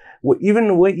हुन्छ वो इभन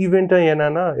वो इभेन्ट याना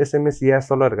न एसएमएस या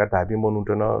सलरका धाबी मनुट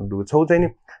न दु छौ चाहिँ नि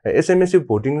एसएमएस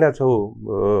भोटिङ ला छौ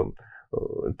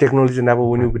टेक्नोलोजी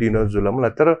नापो वनि उपरि न जुलम ला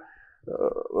तर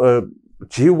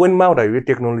छि वन मा रह्यो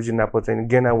टेक्नोलोजी नापो चाहिँ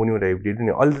गेना वनि रह्यो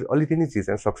नि अलिकति नि चीज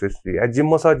सक्सेस दिए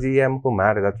जिम मसा जिएम को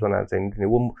मारगा चना चाहिँ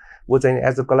वो चाहिँ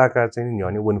एज अ कलाकार चाहिँ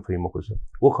न्याउने वन फिल्म को छ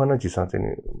वो खन जिसा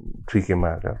चाहिँ ट्रिके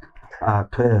मार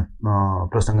थे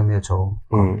प्रसंग में छौ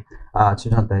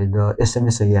छिन त द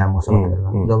एसएमएस या मसो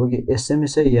जब कि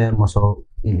एसएमएस या मसो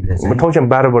इले चाहिँ म ठाउँ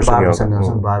 12 वर्ष हो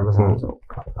 12 वर्ष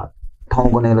ठाउँ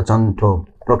गनेला चन्ठो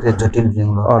प्रक्रिया जटिल जिङ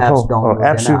एप्स डाउनलोड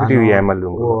एब्सोल्युटली या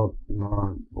मालुम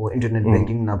वो इंटरनेट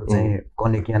बैंकिङ न चाहिँ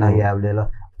कनेक्ट याना या लेला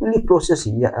उनी प्रोसेस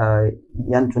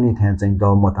यान चुनी थे चाहिँ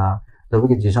द मता जब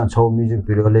कि जिसन छौ म्युजिक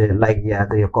भिडियोले लाइक या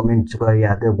त यो कमेन्ट ग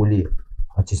या त गुली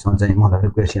जिसन चाहिँ मलाई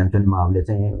रिक्वेस्ट यान चुनी मावले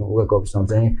चाहिँ वेक अप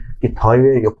चाहिँ कि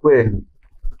थवे यो कोइ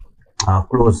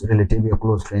क्लोज रिलेटिभ या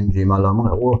क्लोज फ्रेन्ड जिमाला म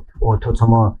ओ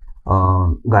थोसम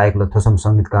गायकले थोसम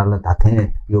संगीतकारले थाथे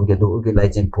योग्य दोगेलाई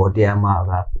चाहिँ फोटियामा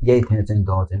यही थे चाहिँ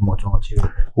द चाहिँ मोचो छि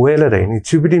वेल रे नि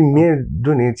छिबिडी मे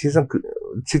दुनी छिसन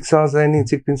शिक्षा चाहिँ नि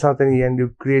चिकपिन चाहिँ यान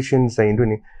क्रिएसन चाहिँ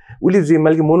दुनी उली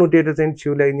जिमल कि मोनोटेटर चाहिँ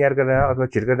छिउलाई न्यार गरेर अथवा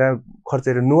छिर्कदा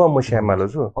खर्चेर नुवा मस्यामालो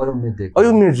छु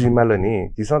अयु मे जिमल नि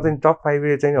जिस चाहिँ टप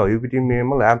 5 चाहिँ हयुबिटी मे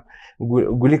मलाई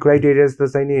गुली क्राइटेरियाज त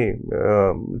चाहिँ नि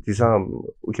जिस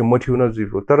के मठिउ न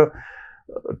जिफो तर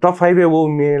टप 5 वो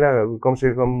मेरा कम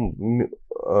से कम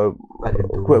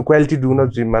क्वालिटी दुन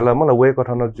जिम्माला मलाई वे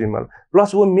कठन जिम्माला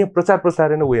प्लस वो मे प्रचार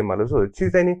प्रसार न वे मालो सो छि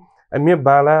चाहिँ नि मे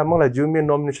बाला मलाई जु मे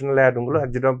नोमिनेसन ल्या दुंगलो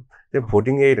अझ ते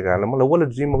भोटिङ एड गाला मलाई वला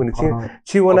जिम पनि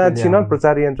छि वना छिन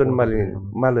प्रचार यन्त्र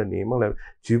मालनी मलाई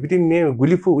जिबिटी मे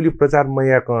गुलिफु उली प्रचार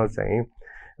मया क चाहिँ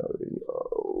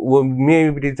वो मे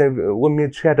बिटी चाहिँ वो मे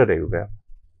छ्याटर हेउ का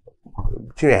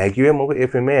छि हैकिवे मको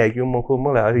एफएम ए हैकिउ मको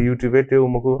मलाई युट्युब ए त्यो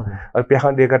मको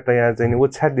प्याखा देका तया चाहिँ वो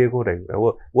छ्याट देखो रहेको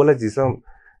वो वला जिसम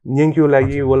न्यंक्यु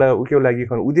लागि वला उक्यो लागि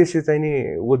खन उद्देश्य चाहिँ नि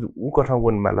वो उ कठा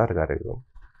वन मालर गरेको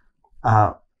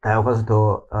ताको तो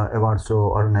अवार्ड शो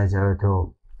अर्गनाइजर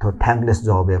तो थ्याङ्कलेस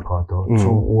जब एक तो छु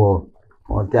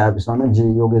वो त्यहाँसँग जी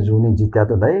योगे जुनी जित्या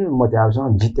त दाइ म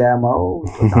त्यहाँसँग जित्यामा हो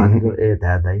धानीको ए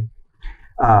त्या दाइ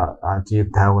जी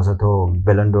थाहा छ त्यो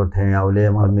बेलन डोर थे आउले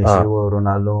म मेसी ओ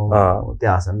रोनाल्डो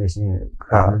त्यहाँ छ मेसी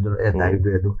रोनाल्डो ए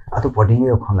दाइडो आ तो भोटिङ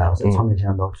यो खला छ मेसी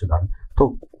न दक्ष द तो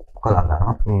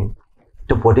कलाकार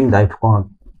त्यो भोटिङ लाइफ को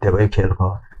देबै खेल ख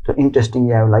तो इंटरेस्टिंग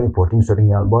या लागि भोटिङ शूटिङ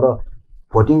या बर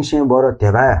भोटिङ से बर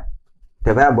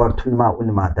देबा बर थुलमा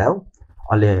उनमा दाउ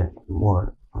अले म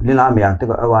लिलाम या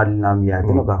त्यो अवार्ड लिलाम या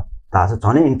त्यो का तास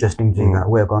झनै इंटरेस्टिंग जिगा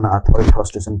वे गर्न थर्ड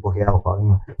फ्रस्ट्रेसन पोख्या हो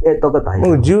ए त ताइ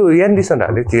म जु यान दिसन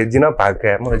हाले जिन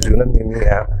भाग्या म जुन मिनि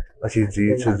या असी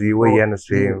जी वे यान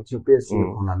से जु पेस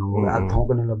खनानु आ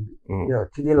थौकने ल यो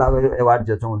थिदि लाग्यो अवार्ड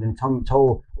ज चौ दिन छौ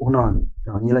उन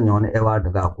निला न्यने अवार्ड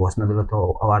गा घोषणा दिलो त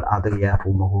अवार्ड आद या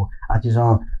फुमको आछि स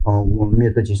मे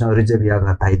त छिस रिजर्भ या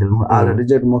गा ताइदल म आ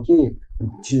रिजर्भ म कि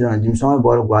छिस जिम समय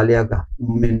बर ग्वालिया का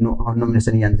मेन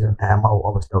नोमिनेसन यान थाहा म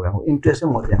अवस्था भयो इंट्रेस्ट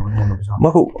म त्यहाँ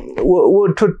मको वो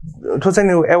ठो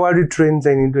चाहिँ अवार्ड ट्रेन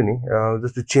चाहिँ नि नि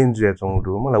जस्तो चेन्ज या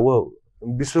चौडु मलाई वो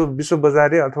विश्व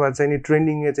बजारे अथवा चाहिँ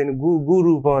ट्रेन्डिङ या चाहिँ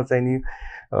गुरुपमा चाहिँ नि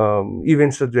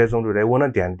इभेन्ट्स जो चौडु रे वना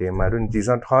ध्यान दे मारु नि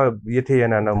जिसा थ यथे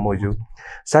याना न मोजु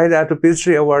सायद आतो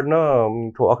पेस्ट्री अवार्ड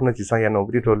न ठो अक्न जिसा या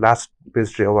नोबडी ठो लास्ट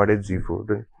पेस्ट्री अवार्ड जिफु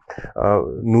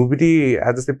नुबडी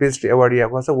आज जस्तै पेस्ट्री अवार्ड या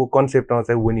छ वो कन्सेप्टमा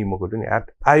चाहिँ वनी मको नि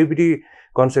आयुबडी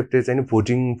कन्सेप्ट चाहिँ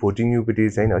भोटिङ युबिटी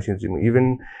चाहिँ असिम इभन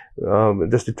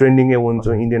जस्तै ट्रेन्डिङ हुन्छ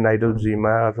इन्डियन आइडल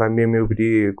जिमा अथवा मेमेउबिटी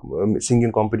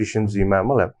सिंगिङ कम्पिटिसन जिमा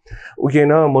मलाई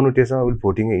उकेन मनुटेसन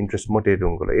भोटिङ इन्ट्रेस्ट मोटे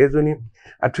ढुङ्गोला ए जुनी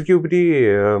ठुक्युबिटी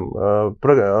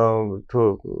थो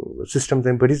सिस्टम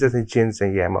चाहिँ बढी चाहिँ चेन्ज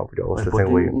चाहिँ यामा अवस्था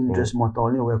चाहिँ वयो इन्ट्रेस्ट म त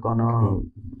अलि वे गर्न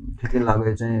ठिकै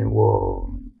लाग्यो चाहिँ वो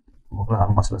मकला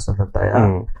मसला सता या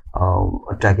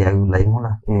अट्र्याक्ट या लागि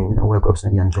मलाई वे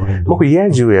क्वेशन यान चाहिँ मको या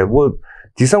जु या वो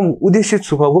जिसम उद्देश्य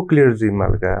सुख वो क्लियर जी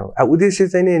मालका उद्देश्य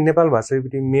चाहिँ नि नेपाल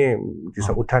भाषाबिटी मे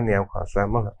जिसम उठान या भाषा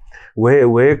मलाई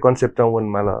वे कन्सेप्ट वन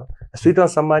माला स्वीट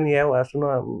सम्मान या आसुन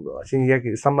सिन या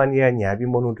सम्मान या न्याबी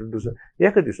मनु दुस या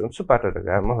के दिस सुपाटा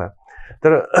गा मलाई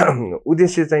तर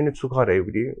उद्देश्य चाहिँ नि सुख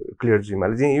रहेबिटी क्लियर जी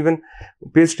माल जे इभन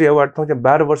पेस्ट्री अवार्ड त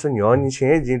 12 वर्ष न्यनि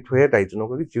छे जे थोय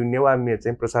टाइचनको कि जु नेवा मे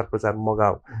चाहिँ प्रचार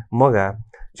मगा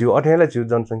जु अठेला जु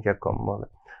जनसंख्या कम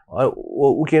मलाई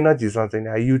उकेन जिसा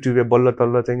चाहिँ युट्युबे बल्ल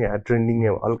तल्ल चाहिँ ट्रेन्डिङ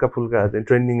हल्का फुल्का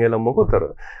ट्रेन्डिङ एला मको तर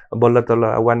बल्ल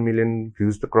तल्ल 1 मिलियन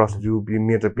भ्यूज त क्रस जु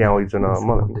मेरो प्याउ इजन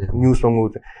म न्यूज संगु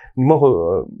म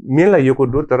मेला योको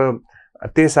दो तर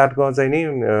ते साटको चाहिँ नि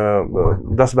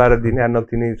 10-12 दिन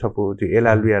नक्तिने छपु त्यो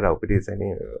एलालुया राउपटी चाहिँ नि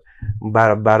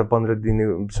 12-15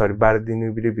 दिन सरी 12 दिन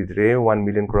भित्रै 1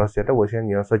 मिलियन क्रस या त वसिन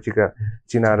यहाँ सचिका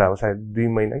चिनारा हो सायद 2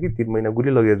 महिना कि 3 महिना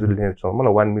गुली लगे जुले छ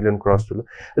मलाई 1 मिलियन क्रस जुल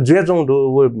जे जौ दो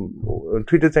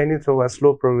ट्विटर चाहिँ नि छ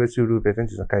स्लो प्रोग्रेसिभ रुपे चाहिँ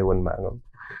छ काइ वन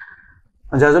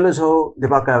माग जाजले छ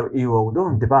दिपाका इउ हो दो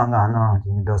दिपांगा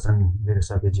हन दर्शन बिर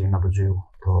सके जी नबजु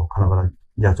तो खलबला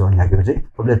जाजो न्याग्यो चाहिँ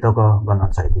पब्ले तक गर्न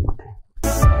चाहिए मते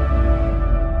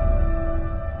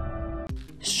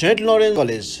St. Lawrence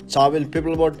College, Chawel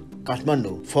People Board,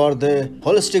 Kathmandu for the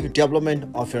holistic development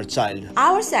of your child.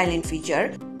 Our silent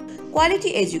feature,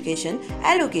 quality education,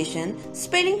 allocation,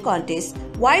 spelling contest,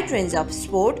 wide range of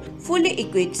sport, fully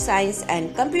equipped science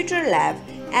and computer lab,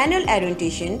 annual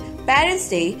orientation, Parents'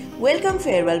 Day, welcome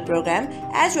farewell program,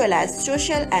 as well as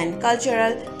social and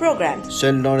cultural programs.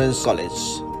 St. Lawrence College,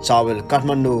 Chawel,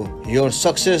 Kathmandu, your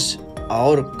success,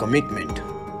 our commitment.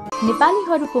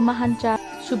 नेपालीहरूको महान चाड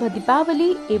शुभ दीपावली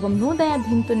एवं नूतन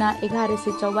भिन्तुना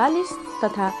 1144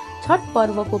 तथा छठ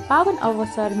पर्वको पावन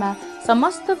अवसरमा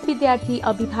समस्त विद्यार्थी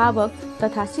अभिभावक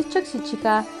तथा शिक्षक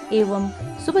शिक्षिका एवं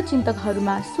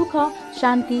शुभचिन्तकहरूमा सुख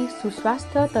शान्ति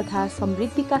सुस्वास्थ्य तथा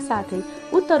समृद्धिका साथै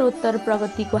उत्तरोत्तर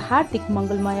प्रगतिको हार्दिक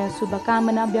मङ्गलमय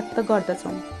शुभकामना व्यक्त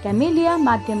गर्दछौँ। क्यामेलिया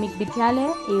माध्यमिक विद्यालय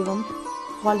एवं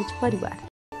कलेज परिवार।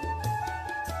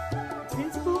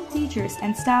 Teachers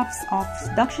and staffs of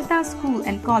Dakchyata School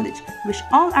and College wish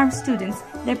all our students,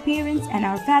 their parents and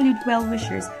our valued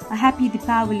well-wishers a happy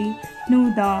Deepavali,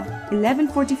 Nuda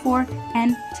 1144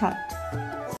 and Chhat.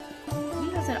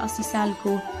 2080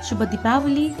 सालको शुभ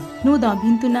दीपावली, नुदा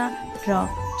भिन्तुना र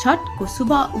छठको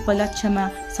शुभ उपलक्ष्यमा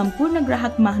सम्पूर्ण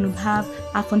ग्राहक महानुभाव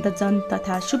आफन्तजन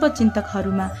तथा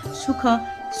शुभचिन्तकहरूमा सुख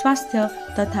स्वास्थ्य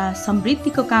तथा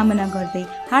समृद्धिको कामना गर्दै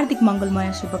हार्दिक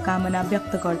मङ्गलमय शुभकामना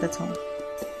व्यक्त गर्दछौँ।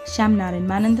 श्याम नारायण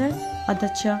मानन्धर,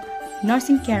 अध्यक्ष,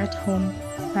 nursing care at home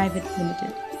private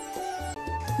limited.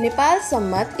 Nepal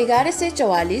सम्मत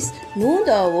 1144 नु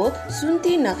दवो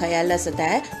सुन्ती नखया लसदा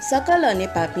सकल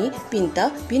नेपापी पिन्त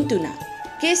पिन्तुना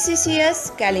केसीसीएस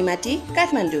कालीमाटी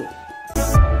काठमाडौँ।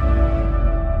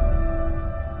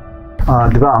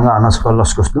 दिबा अंगा अनस्क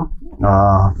लस्कस्नु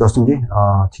दर्शन जी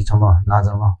छिछमा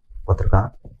नाजमा पत्रकार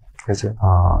हजुर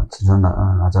छिछमा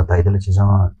नाजा ताइदले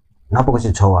छिछमा नापको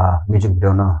छ छवा म्युजिक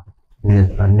भिडियो न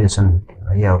नेसन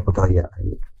या पता या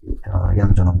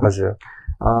यान्जन हजुर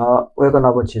उयोको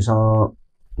नपछि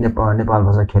नेपाल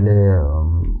भाषा खेले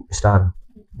स्टार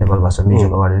नेपाल भाषा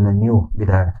म्युजिक अवार्ड न्यू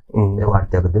विधा अवार्ड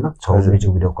दिएको थियो छौ म्युजिक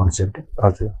भिडियो कन्सेप्ट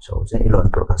हजुर छौ चाहिँ इलोहन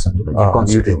प्रकाशन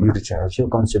concept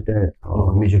concept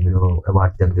music video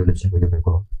award दिएको थियो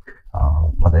भएको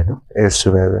बताइदो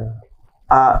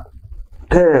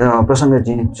प्रसंग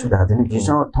जी सुधा दिन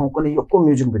जिसा ठाउँ पनि यो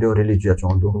म्युजिक भिडियो रिलिज या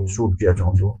चाहन्छु शूट या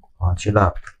चाहन्छु छिला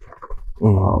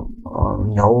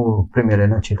न्याउ प्रिमियर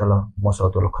हैन छितल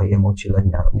मसौदो खैए म छिला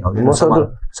न्याउ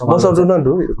मसौदो न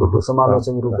दु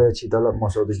समालोचक रुपे छितल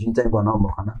मसौदो जिन चाहिँ बनाउ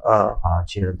मखना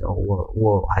छिर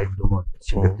वो हाइट दु म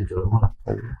छिव्यक्ति जुल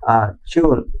मलाई छिउ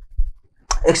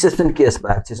एक्सेप्सन केस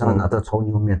बाक छिसन न त छौ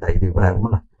न्यु मे ताइदे बाक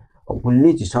मलाई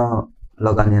गुल्ली जिसा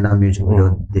लगाने ना म्युजिक भिडियो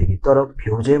देखि तर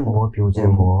फ्युजे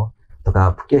मो तका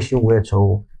फुकेसी वे छौ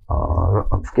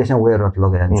फुकेसी वे रत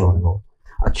लगाए छौ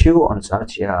छिउ अनुसार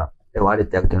छिया एवार्ड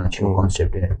त्याग दिन छिउ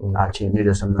कन्सेप्ट छि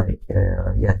निर्देशन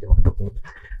या त्यो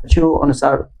छिउ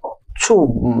अनुसार छु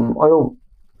अयो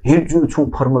हिट जु छु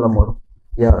फर्मुला मोर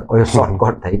या अयो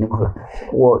सर्टकट थाइन मलाई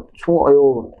वो छु अयो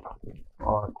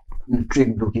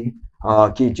ट्रिक दुकी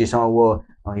कि जिसा वो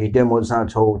हिटे मोसा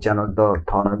छौ च्यानल त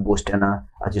थन बुस्टेना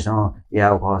जिसा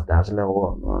या खस दासले वो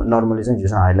नर्मली चाहिँ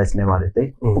जिसा हाइलाइट्स ने बारे चाहिँ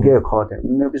के खते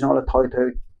मे बिसँग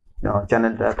थय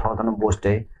च्यानल त थन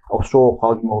बुस्टे अब सो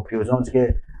खग मो फ्युजन्स के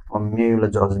मेले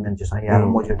जजमेन्ट जिसा या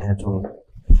म जो थे छु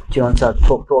त्यो अनुसार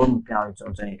थोक्रोम प्याउ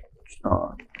चाहिँ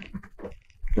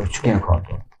यो के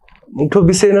खतो मुठो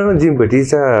विषय न जिम भटी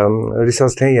चाहिँ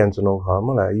रिसर्च थे यान्छु न ख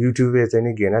मलाई युट्युब चाहिँ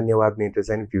नि गेना नेवाद नेट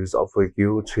चाहिँ भ्युज अफ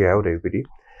क्यु छ्याउ रेबिडी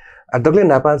अदगले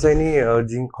नापा चाहिँ नि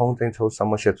जिङ खौ चाहिँ छौ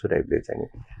समस्या छुराइले चाहिँ नि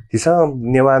दिसा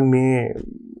नेवा मे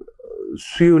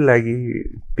सुयु लागि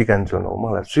पिकान छु न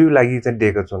मलाई सुयु लागि चाहिँ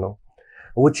डेको छु न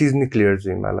वो चीज नि क्लियर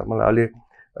चाहिँ मलाई अलि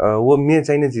वो मे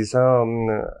चाहिँ नि जिसा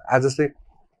आज जस्तै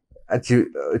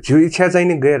छु इच्छा चाहिँ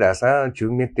नि गएर आसा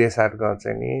छु मे तेसार ग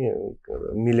चाहिँ नि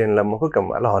मिलियन ला मको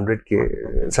कम 100k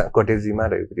कटेजीमा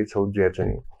रहेको छौ जुया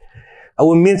चाहिँ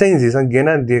अब मे चाहिँ जिसा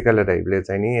गेना देकाले रहेले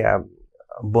चाहिँ नि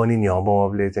बनी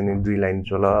न्यामले चाहिँ 2 लाइन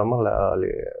चोला मलाई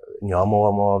अलि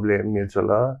न्यामले मे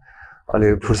चोला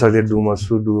अलि फुर्सदे दुमा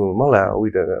सुदु मलाई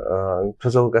उइट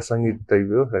ठोसौका संगीत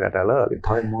तैबो गाटाल अलि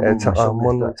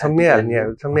मन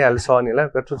छम्मे हाल सनेला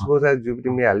ठोसौका जुबिटी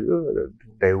मे हाल्यो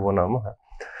दैव न म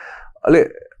अलि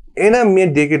एना मे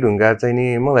देके ढुंगा चाहिँ नि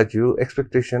मलाई छु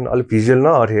एक्सपेक्टेसन अलि भिजुअल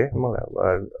न अरे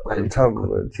मलाई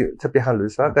छ पेहालु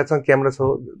छ कहाँ क्यामेरा छ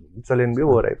चलेन बे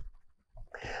ओराइ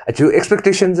छु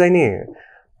एक्सपेक्टेसन चाहिँ नि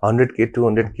 100k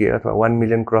 200k अथवा 1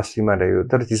 मिलियन क्रस सीमा रह्यो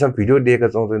तर त्यसमा भिडियो दिएका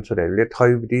चाहिँ छोराहरूले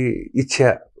थैबडी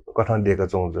इच्छा कथन दिएका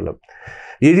चाहिँ ल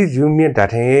यदि जुमे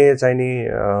ढाठे चाहिँ नि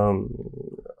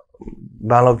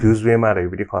बालो भ्युज वेमा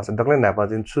रहेबडी खस दक्लै नापा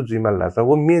चाहिँ छु जुइमा लाग्छ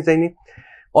वो मे चाहिँ नि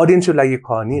ऑडियन्सको लागि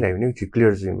ख नि रह्यो नि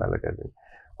क्लियर जुइमा लाग्छ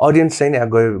ऑडियन्स चाहिँ नि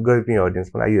गयो पनि ऑडियन्स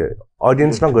मलाई यो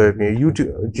ऑडियन्स न गयो पनि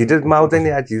युट्युब झिटे माउ चाहिँ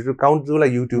नि आज काउन्ट जुला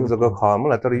युट्युब जको ख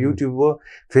मलाई तर युट्युब हो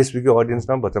फेसबुक को ऑडियन्स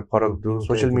न बच्चा फरक दु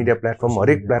सोशल मिडिया प्लेटफर्म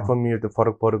हरेक प्लेटफर्म में तो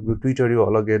फरक दु ट्विटर यो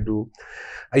अलग दु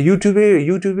युट्युब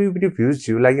पनि भ्युज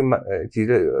छु लागि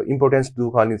झिटे इम्पोर्टेन्स दु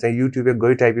खनि चाहिँ युट्युब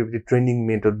गयो टाइप पनि ट्रेन्डिङ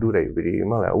मेथड दु रह्यो पनि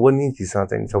मलाई वो नि झिसा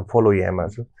चाहिँ सब फलो यामा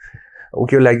छु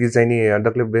ओके लागि चाहिँ नि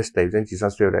डक्ले बेस्ट टाइप चाहिँ चिसा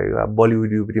स्टोरी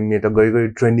बलिउड यु पनि मे त गयो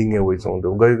ट्रेन्डिङ होइ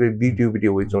चौंदो गयो भिडियो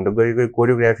भिडियो होइ चौंदो गयो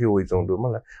कोरियोग्राफी होइ चौंदो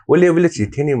मलाई ओ लेभलले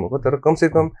छिथे नि मको तर कम से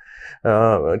कम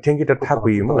ठेंकी त थाप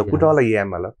हुई मलाई कुटाला या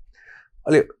मलाई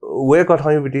अलि वे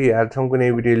कठाइबिटी यार थंको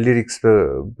नेबिटी लिरिक्स त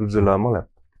बुझल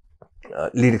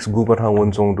मलाई लिरिक्स गु कठा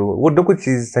वन चौंदो वो डको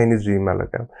चीज चाहिँ नि जुइ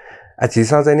मलाई का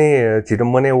छिसा चाहिँ नि छिटो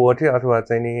मने वथे अथवा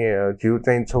चाहिँ नि छिउ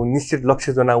चाहिँ छौ निश्चित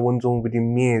लक्ष्य जना वनचौबिटी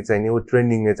मे चाहिँ नि ओ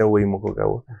ट्रेन्डिङ चाहिँ वइ मको का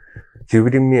हो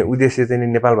छिउबिटी मे उद्देश्य चाहिँ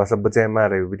नि नेपाल भाषा बचाइमा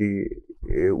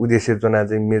रहेबिटी उद्देश्य जना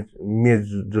चाहिँ मे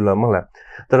जुल मलाई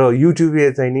तर युट्युब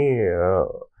चाहिँ नि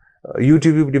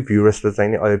युट्युब भ्युअर्स त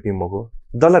चाहिँ नि अयपि मको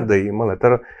दलत दै मलाई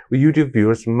तर युट्युब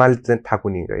भ्युअर्स माल चाहिँ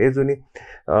ठाकुनी का ए जुनी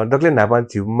दक्ले नापा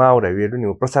छिउ माउ रहेबिटी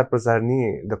नि प्रचार नि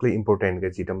दक्ले इम्पोर्टेन्ट के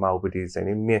छिटो माउबिटी चाहिँ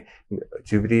नि मे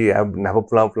छिउबिटी अब नापा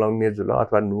प्लाउ मे जुल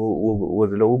अथवा नु ओ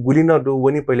जुल ओ गुली न दु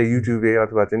वनी पहिले युट्युब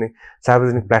अथवा चाहिँ नि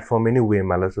सार्वजनिक प्लेटफर्म नै वे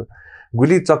माला छु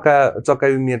गुली चक्का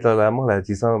मे त मलाई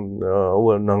छिसा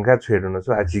ओ नंगा छेड न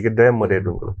छु आ छिके दय मरे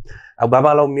दुंगो अब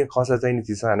बाबालाउ मे खसा चाहिँ नि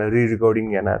छिसा रि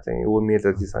रिकर्डिङ याना चाहिँ ओ मे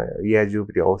त छिसा या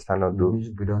जुबिटी अवस्था न दु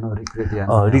भिडियो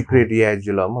न रिक्रिएट या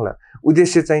जुल मलाई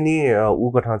उद्देश्य चाहिँ नि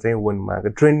उ कथा चाहिँ वनमा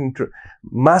ट्रेन्ड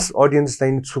मास ऑडियन्स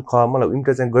चाहिँ छु ख मलाई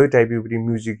इन्टर चाहिँ गयो टाइपबिटी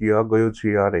म्युजिक यो गयो छु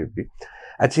या रहेबिटी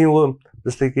अछि वो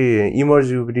जस्तै कि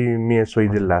इमर्जिबिटी मे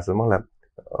सोइदिल लाग्छ मलाई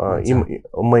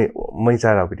मै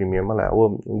चारा पनि मे मलाई वो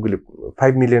गुले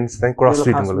 5 मिलियन चाहिँ क्रस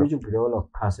रिडिङ होला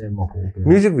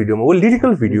म्युजिक भिडियोमा वो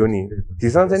लिरिकल भिडियो नि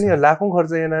जिसँग चाहिँ नि लाखौं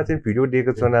खर्च yana चाहिँ भिडियो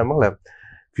दिएको छ ना मलाई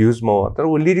भ्युज म तर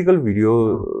वो लिरिकल भिडियो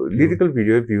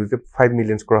भ्युज चाहिँ 5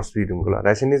 मिलियन क्रस रिडिङ होला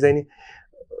रासिने चाहिँ नि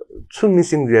छु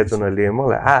मिसिङ रियाचनले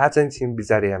मलाई आ चाहिँ छिम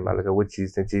बिचारे हामीलाई वो चीज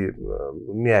चाहिँ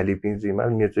मेहाली पिन्जीमा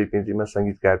मेचोइ पिन्जीमा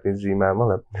संगीतकार पिन्जीमा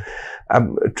मलाई अब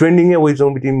ट्रेन्डिङ वइ चौं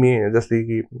बिटी मे जस्तै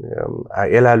कि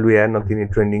एला लुया नकिने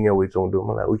ट्रेन्डिङ वइ चौं दो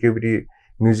मलाई उके बिटी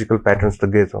म्युजिकल प्याटर्न्स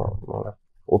त गे छ मलाई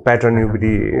ओ प्याटर्न यु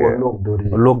बिटी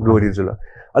लोक दोरी जुल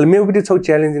अलि मे बिटी छौ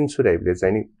च्यालेन्जिङ छु राइबले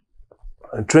चाहिँ नि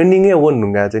ट्रेन्डिङ वो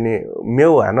नुंगा चाहिँ नि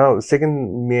मेउ हान सेकेन्ड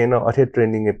मे न अथे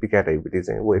ट्रेन्डिङ पिका टाइपबिटी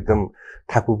चाहिँ वो एकदम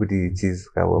थाकुबिटी चीज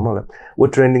का हो मलाई वो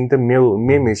ट्रेन्डिङ त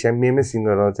मे मेसिया मे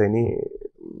सिंगर चाहिँ नि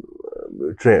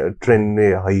ट्रेन्ड ने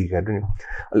हई का दुनी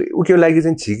अलि उके लागि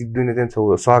चाहिँ छिक दुनी चाहिँ छौ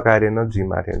सहकार्य न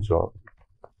जिमा थिएन छ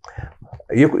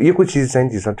यो चीज चाहिँ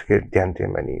जिस ठके ध्यान थे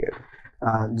मानी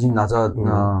जिन नाच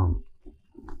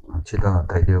छिटो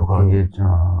ताइदियो हो ये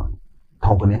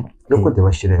ठाउँकुने लोकको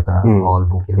देवशिरेका हल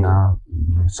बुकेना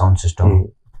साउन्ड सिस्टम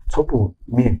छपु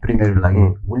मे प्रिमियर लागि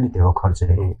उली देव खर्च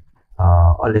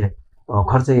अले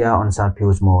खर्च या अनुसार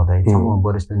फ्युज म हुँदै छम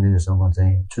वरिष्ठ निर्देशक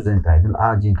चाहिँ छुजन ताइदिल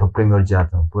आ जिन थो प्रिमियर ज्यात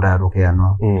पुरा रोके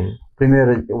न प्रिमियर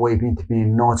वइ पनि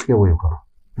नचके वइ क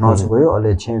नच गयो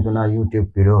अले छेदुना युट्युब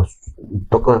भिडियो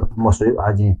तक मसै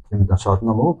आजि तिम त सर्ट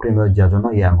नमो प्रिमियर ज्याजो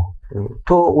न यामो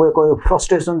तो वे को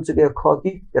फ्रस्ट्रेशन चाहिँ ख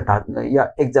कि या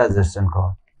एक्जाजरेसन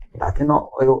ख ताथे न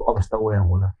यो अवस्था वे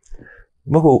होला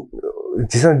मको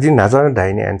जिसा जिन नजर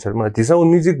दाइने आन्सर म जिसा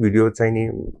म्युजिक भिडियो चाहिँ नि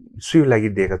सुइ लागि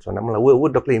दिएको छ न मलाई वो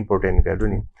डक्ले इम्पोर्टेन्ट गर्नु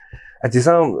नि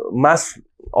जिसा मास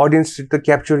ऑडियन्स त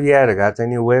क्याप्चर यारगा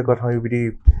चाहिँ नि way कथाइ BT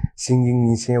singing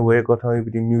निसे way कथाइ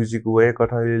BT music way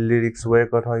कथाइ lyrics way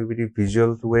कथाइ BT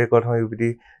visuals way कथाइ BT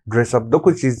dress up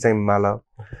दको चीज चाहिँ मला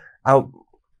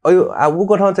अयो आबु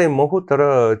कथा चाहिँ मखु तर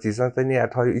जिसा चाहिँ नि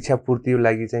अथवा इच्छा पूर्ति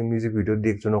लागि चाहिँ म्युजिक भिडियो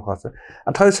देख्छु न खर्च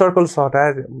अथवा सर्कल सटा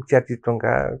च्याति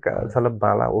टंका छल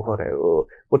बाला ओखरे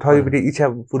ओ थइबिटी इच्छा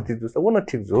पूर्ति जस्तो वो न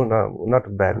ठीक जो न नट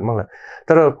ब्याड मलाई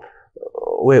तर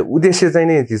वे उद्देश्य चाहिँ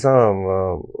नि जिसा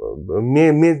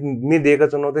मे देका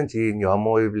चुनाउ चाहिँ छि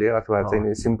हमोइबले अथवा चाहिँ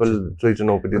नि सिम्पल चोइ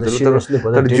चुनाउ पनि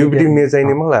तर जुबिटी मे चाहिँ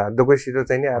नि मलाई दगैसित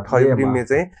चाहिँ नि थइबिटी मे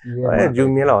चाहिँ जु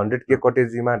मेला 100 के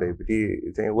कटेजीमा ढैबिटी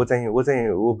चाहिँ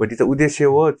वो बटी चाहिँ उद्देश्य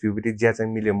हो जुबिटी ज्या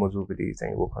चाहिँ मिले मजुबिटी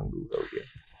चाहिँ वो खन्दु ओके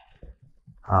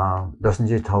दर्शन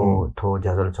जी थो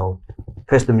ज्याजल छौ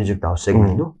face the music thou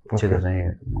segment दु छिटो चाहिँ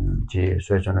जे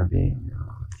सोचना बि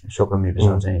सोकमी बिस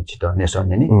चाहिँ छिटो नेसन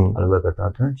नि अलग गर्दा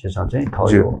छ छिटो चाहिँ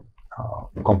थयो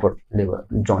कम्फर्ट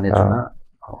लेभल जने छना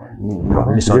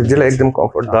जिला एकदम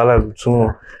कम्फर्ट दाला सुनु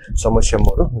समस्या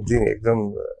मरो जि एकदम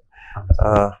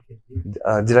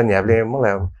जिला न्याबले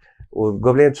मलाई ओ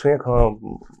गबले छुए ख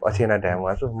अथेना टाइम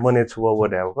आछो मने छुवा व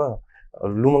ड्याउ क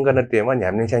लुमंगना टेमा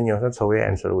न्याम्ने चाहिँ न्यास छवे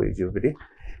आन्सर हो जुबिटी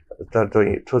तर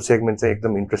त्यो सेगमेन्ट चाहिँ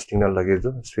एकदम इन्ट्रेस्टिङ न लाग्यो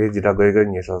जो स्वे जिरा गएको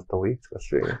न्यास त होइ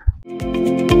स्वे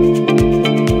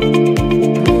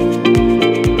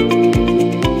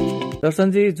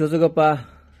दर्शन जी जोजगपा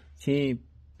छि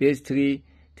पेज 3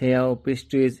 थेयाओ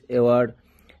प्रेस्टिज अवार्ड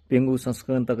पेंगु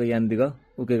संस्करण तक यान्दिग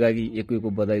उके गागी एकको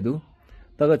बधाई दु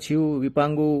तक छिउ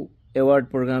विपांगु अवार्ड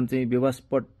प्रोग्राम चाहिँ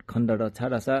व्यवस्थापक खण्ड र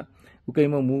छाडासा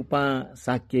उकैमा मुपा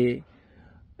साक्य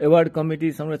अवार्ड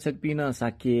कमिटी संरक्षक पिन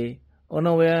साक्य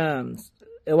अनवया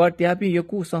अवार्ड ट्यापी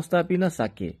यकु संस्था पिन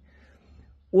साक्य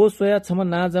ओ सोया छम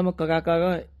नाजम ककाका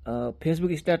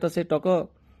फेसबुक स्टेटस से टक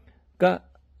का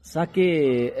साके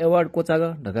अवार्ड कोचाग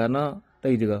ढगान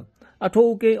तैदिग अथो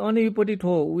के अनिपटी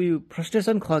ठो उइ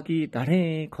फ्रस्ट्रेसन ख कि ढाडे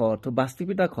ख थो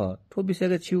वास्तविकता ख थो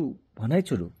विषयको छिउ भनाइ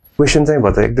छुरु क्वेशन चाहिँ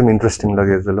भन्छ एकदम इन्ट्रेस्टिङ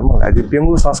लाग्यो जले मलाई आज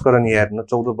पेंगु संस्करण याद न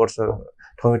 14 वर्ष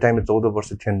ठौ टाइममा 14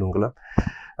 वर्ष थिएन ढुङ्गला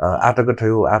आटक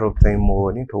थयो आरोप चाहिँ मो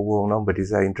नि ठोगो न बटी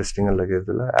चाहिँ इन्ट्रेस्टिङ लाग्यो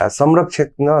जले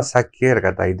संरक्षक न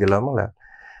साक्यहरुका दाइदिला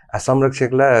मलाई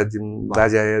संरक्षकला जिम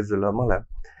बाजाय जुल मलाई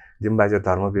जिम बाजा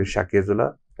धर्मवीर शाक्य जुल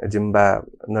जिम्बा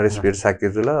नरेश बीर शाक्य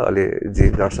जुल अले जी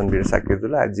दर्शन बीर शाक्य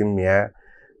जुल जिम या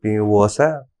पि वसा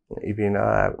इबिन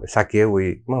शाक्य वे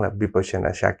मलाई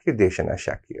विपक्षना शाक्य देशना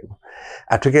शाक्य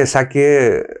अठके शाक्य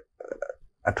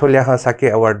अठोल्या शाक्य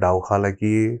अवार्ड दाउ खला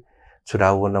कि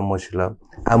छुराउ न मसिल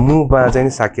मु बा चाहिँ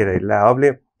शाक्य रहिला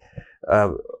अबले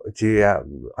जी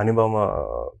अनिबमा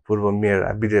पूर्व मेयर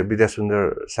विद्या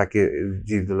सुन्दर शाक्य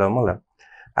जी जुल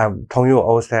मलाई ठौयो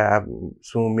अवस्था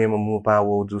सु मेम मु पा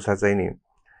वो जुसा चाहिँ नि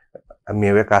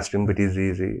मेवे कास्टिङ बिटी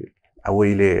जी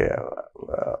वहिले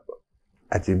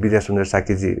आज विद्या सुन्दर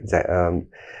शाक्य जी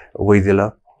वइदिल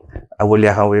अब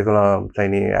ल्याखा वेको चाहिँ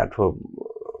नि आठो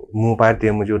मु पा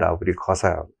टेमु जु राउरी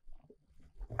खसा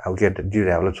अब के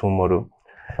दिरावला छुमरु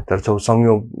तर छौ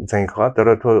संयोग चाहिँ ख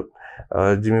तर थो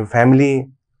जिमी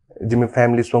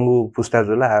फ्यामिली सँगु पुस्ता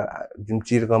जुला जिम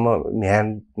चिरकमा म्यान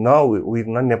न उइ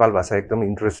न नेपाल भाषा एकदम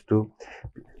इन्ट्रेस्ट टु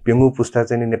पेंगु पुस्ता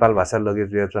चाहिँ नेपाल भाषा लगे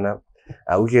जुयाचना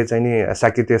उके चाहिँ नि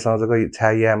साकिते संजको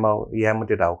इच्छा या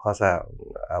मते ढाउ खसा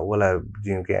वला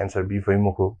जिम के आन्सर बी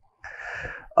फैमुको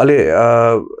अले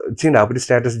चिन हापरि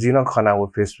स्ट्याटस जिन खना वो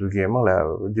फेसबुक ए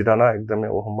मलाई जिदाना एकदमै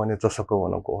ओ मने चसको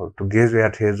वनको टु गेज या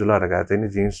थे जुला रगा चाहिँ नि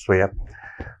जिन सोया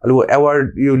अले वो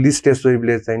अवार्ड यो लिस्ट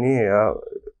सोइबले चाहिँ नि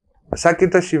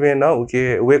साकित शिवेन उके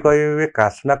वे कय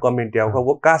कास्टना कमेन्ट याको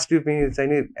वो कास्ट पि चाहिँ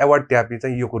नि अवार्ड ट्यापि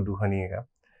चाहिँ योको दुखनिएका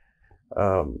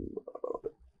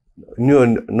न्यू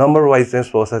नम्बर वाइज चाहिँ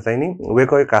सोसा चाहिँ नि वे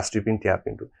कय कास्ट पि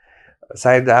ट्यापिन्टु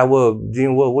सायद अब जी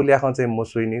वो ल्याखन चाहिँ म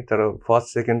सुइनी तर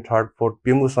फर्स्ट सेकेन्ड थर्ड फोर्थ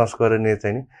पिंगु संस्करण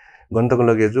चाहिँ नि गन्तको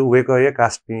लगे जो वे कय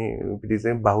कास्ट पि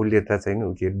चाहिँ बाहुल्यता चाहिँ नि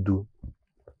उके दु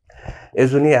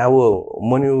एजुनी अब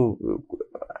मन्यु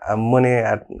मने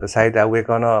सायद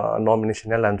वेकन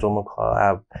नोमिनेसन लान्छौँ म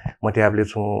मटियाबले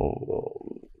छु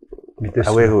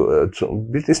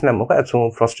बितिस नाम का छु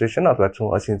फ्रस्ट्रेसन अथवा छु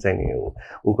असिन चाहिँ नि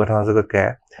उ कथा जको क्या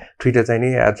ट्विटर चाहिँ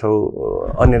नि छौ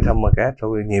अन्यथा म क्या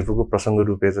छौ नेफुको प्रसंग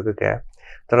रुपे जको क्या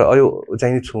तर अयो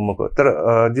चाहिँ नि छु मको तर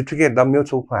जिठुके दम्यो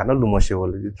छु हान लुमसे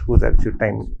होल छु दैट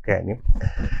टाइम क्या नि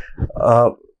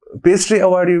पेस्ट्री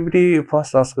अवार्ड युटी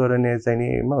फर्स्ट संस्करण चाहिँ नि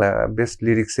मलाई बेस्ट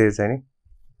लिरिक्स चाहिँ नि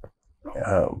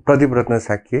प्रदीप रत्न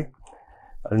साक्य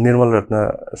निर्मल रत्न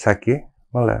साक्य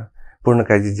मलाई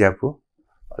पूर्णकाजी ज्यापु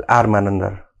आर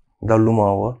मानन्दर दल्लुमा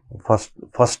हो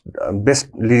फर्स्ट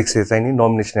बेस्ट लिरिक्स चाहिँ नि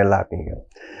नोमिनेसन लाप्ने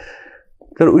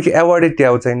तर उके अवार्ड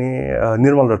ट्याउ चाहिँ नि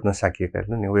निर्मल रत्न साक्य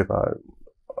हेर्नु नि वेको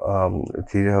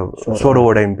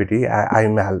सोह्रवटा एमपिटी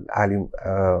आइम आलिम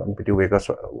एमपिटी वेको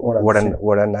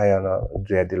वडा नयाँ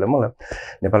जुया दिल मलाई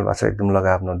नेपाल भाषा एकदम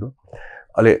लगाव नदु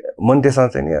अले मन त्यसमा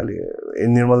चाहिँ नि अलि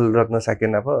निर्मल रत्न साक्य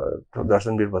नाप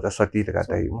दर्शन वीर भजा सती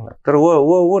काटाइ तर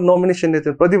वो नोमिनेसन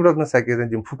चाहिँ प्रदीप रत्न साक्य चाहिँ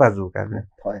जिम फुपाजु का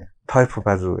थय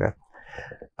फुपाजु का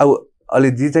अब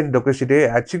अलि जी चाहिँ डोक्सिटे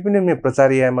छिकपिने मे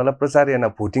प्रचार्य मलाई प्रचार्य न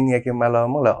भोटिङ याके मला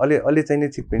मलाई अलि चाहिँ नि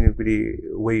छिकपिने पिडी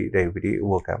वइ दाइपिडी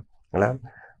वो का होला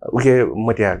उके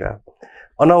मटियाका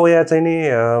अनवया चाहिँ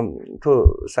नि तो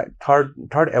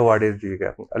थर्ड अवार्ड जुका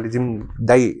अलि जिम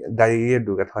दाइ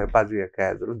दुगा थय पाजु या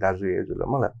का जुल दाजु या जुल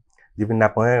मलाई जिम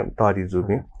नापय तरी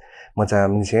जुबी मचा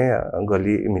मिसे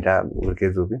गली मिटा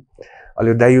उर्के जुबी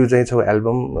अलि दाइयु चाहिँ छौ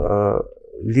एल्बम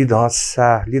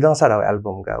लिदसा र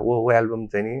एल्बम का वो एल्बम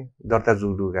चाहिँ नि दर्ता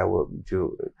जुडुगा वो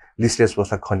जो लिस्टेस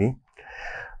वसा खनी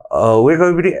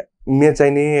वेको बिडी मे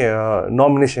चाहिँ नि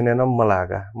नोमिनेसन न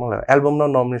मलागा मलाई एल्बम न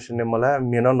नोमिनेसन मलाई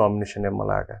मे न नोमिनेसन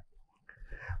मलागा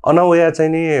अनवया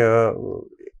चाहिँ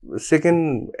नि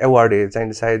सेकेन्ड अवार्ड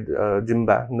चाहिँ सायद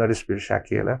जिम्बा नरेश बीर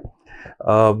शाक्यला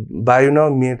बायु न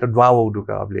मे त ड्वाउ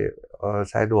दुका अबले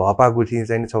सायद हपा गुठी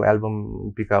चाहिँ छौ एल्बम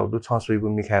पिकाउ दु छ सुइबु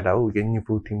मिखाडा हो के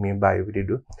निपु थि मे बायु बिडी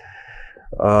दु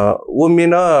वो मे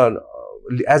न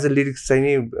एज अ लिरिक्स चाहिँ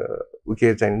नि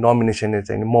उके चाहिँ नोमिनेसन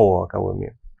चाहिँ म हो का वो मे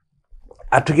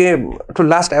आठुके तो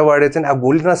लास्ट अवार्ड चाहिँ अब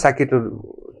भोलि न साके तो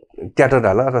ट्याटर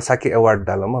डाला अथवा साके अवार्ड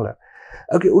डाला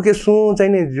मलाई ओके उके सु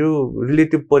चाहिँ नि जो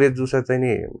रिलेटिभ परे जुसा चाहिँ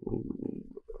नि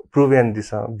प्रुभ्यान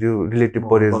दिस जो रिलेटिभ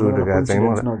परे जुगा चाहिँ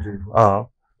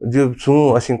मलाई जो सु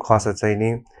असिन खसा चाहिँ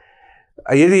नि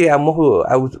यदि मखु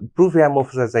अब प्रुफ या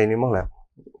मफुसा चाहिँ नि मलाई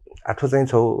आठो चाहिँ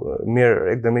छौ मेयर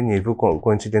एकदमै निर्भु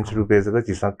कोइन्सिडेन्स रुपे जको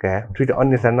जिसक का ट्विट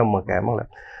अन्यथा न म का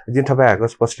मलाई जिन तपाईहरुको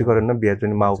स्पष्टीकरण न बिया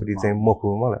जुन माउपरी चाहिँ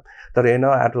मखु मलाई तर एन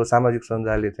आठो सामाजिक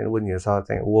सञ्जालले चाहिँ वो निस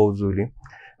चाहिँ वो जुली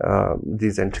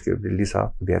जी चाहिँ ठिकै दिल्ली छ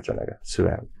बिया चनाका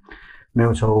सुवा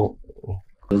मेउ छौ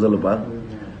गजलपा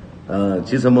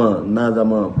छिसम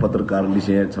नाजाम पत्रकार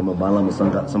लिसे छम बालाम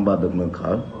सम्पादक न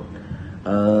ख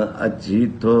अझी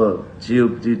तो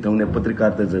चिउप्ती ढंगने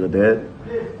पत्रकारिता जगते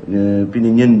पिनि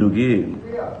न्यन्दुकी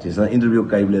जिसा इन्टरभ्यु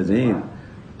काइबले चाहिँ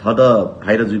थद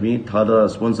फाइदा जुबी थद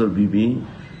स्पोन्सर बिबी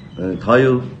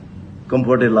थयो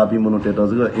कम्फर्टे लापी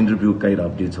मोनोटेटजको इन्टरभ्यु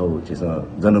काइराप्टी छौ जिसा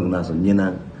जनक नास नेना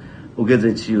उके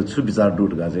चाहिँ छियो छु विचार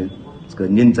डुटगा चाहिँ यसको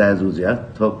निन चाहे जुज्या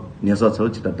थप नेसा छौ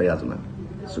चिता तयाजना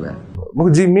सुवा मुख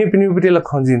जी मे पिनि पिटेला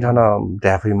खंजी थाना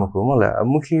ड्याफै मको मलाई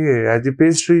मुखी आज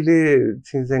पेस्ट्रीले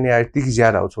चाहिँ नि आ टिकी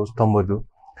ज्यादा आउँछ स्तम्भदु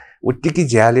उ टिकी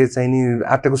झ्याले चाहिँ नि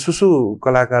आटेको सुसु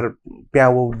कलाकार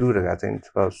प्याउ दुरगा चाहिँ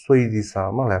सोइ दिस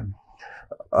मलाई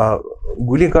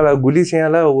गुली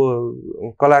चाहिँ वो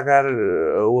कलाकार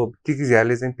वो टिकी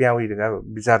झ्याले चाहिँ प्याउइगा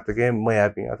विचार त के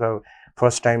मयापि अथवा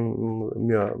first time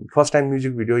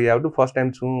music video याउडु first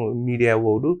time छु मिडिया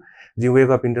वोडु जी वेक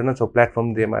अप इंटरनेट छ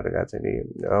प्लेटफर्म दे मारेगा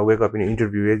चाहिँ wake up in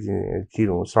interview A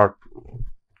zero short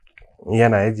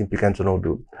याना है जी पिकान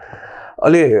चुनौदु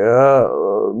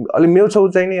अलि मेउ छौ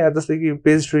चाहिँ नि जस्तै कि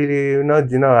पेस्ट्रीले न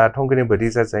जिन ठौकने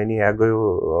भटिसा चाहिँ नि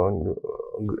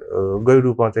गयो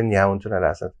रूपमा चाहिँ यहाँ हुन्छ न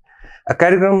रासा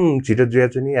कार्यक्रम छिटो जुया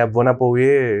छु नि बना पाउए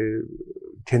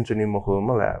ठेन्छु नि मखो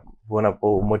मलाई बना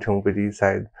पाउ म ठेउपटी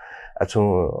सायद अछु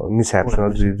मिसहैप्स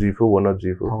जुइफु वन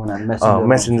जुइफु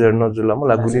मेसेन्जर नजुला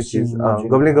मलाई गुनी चीज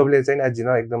गबले चाहिँ आज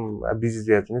न एकदम बिजी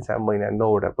जुया छु नि सा महिना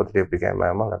 9 वटा पत्रिका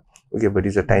पिकामा मलाई ओके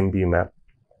भटिसा टाइम बीमा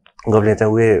गबले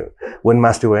चाहिँ वे वन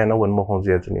मास्टर भएन वन मखौ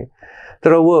जुया छु नि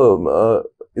तर वो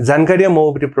जानकारी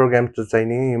मोबिटी प्रोग्राम चाहिँ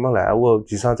नि मलाई अब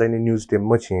जिसा चाहिँ नि न्यूज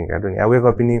टेम म छिंगा दनि वेक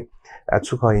अप नि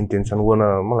सुख इन्टेन्सन वन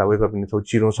मलाई वेक अप नि थो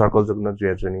चिरो सर्कल जक न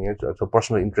जुया छु नि थो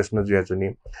पर्सनल इन्ट्रेस्ट न जुया छु नि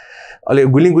अलि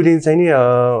गुली चाहिँ नि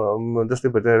जस्तै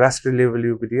भन्छ राष्ट्रिय लेभल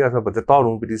युपिटी अथवा भन्छ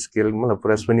तरुङपिटी स्केल मलाई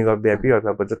पुरा स्पिनिङ अफ व्यापी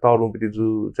अथवा भन्छ तरुङपिटी जु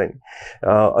चाहिँ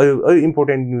अ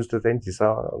इम्पोर्टेन्ट न्यूज त चाहिँ जिसा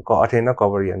अठेन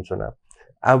कभर यान्छ न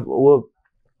अब वो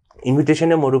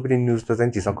इन्भिटेसन मोरुपिटी न्यूज त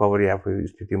चाहिँ जिसा कभर या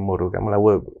स्थिति मोरु का मलाई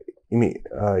वो इमी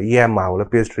या माहौल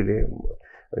पेस्ट्रीले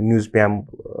न्यूज प्याम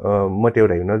मते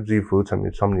एउटा हैन जुइफु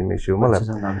सम्झि मेस्यो मलाई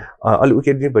अलि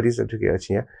उके दिन भरि छ ठिकै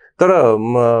अछि यहाँ तर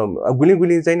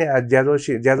गुली चाहिँ नि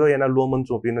ज्याजो याना लोमन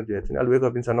चोपिन जुया छ अलि wake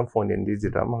up in phone and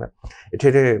digit मलाई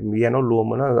एठेरे यानो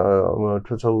लोमन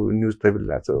ठछौ न्यूज टेबल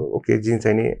लाछ ओके जिन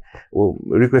चाहिँ नि ओ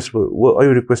रिक्वेस्ट वो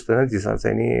अयो रिक्वेस्ट त जिसा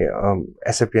चाहिँ नि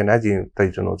एसएपी ना जि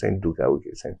तैजनो चाहिँ दुका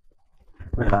उके चाहिँ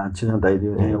छिन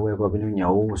दाइदियो चाहिँ वेक अप इन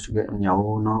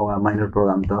न्याउ न माइनर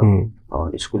प्रोग्राम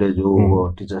त स्कुलले जो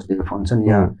टीचर्स डे फंक्शन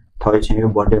या थै छियो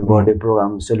बर्थडे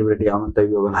प्रोग्राम सेलिब्रेटी आउन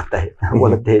तैयो लाग्दा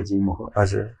होला तेजी म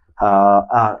हजुर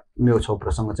मेरो छौ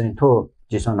प्रसंग चाहिँ थो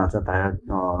जिसन नाच ताया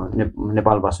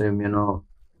नेपाल भाषा मेनो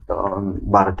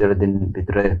 12-13 दिन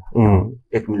भित्र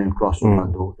 1 मिलियन क्रस हुन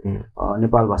दो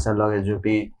नेपाल भाषा लगे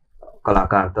जुपी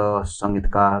कलाकार त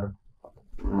संगीतकार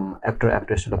एक्टर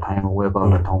एक्ट्रेस ल थाइम वेब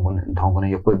थाउगन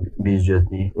यो कोही बिजुज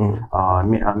नि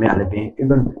मे हाले पनि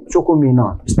इभन चोकोमिन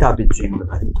स्थापित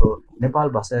चाहिँ थो नेपाल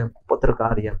भाषा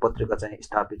पत्रकार या पत्रिका चाहिँ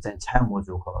स्थापित चाहिँ छ्या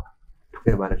मोजो ख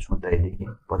ठुकै बारे छुँदै कि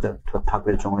पत्र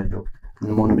थापे चंगे जो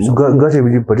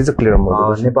गतिविधि भरि चाहिँ क्लियर म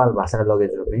नेपाल भाषा लगे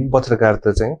जो पनि पत्रकार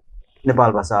त चाहिँ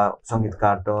नेपाल भाषा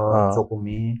संगीतकार त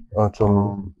चोकोमी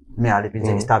मे हाले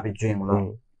पनि स्थापित चाहिँ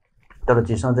ल तर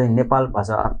जिसन चाहिँ नेपाल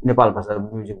भाषा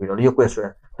म्युजिक भिडियो यो क्वेस्ट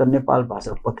तर नेपाल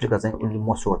भाषा पत्रिका चाहिँ उले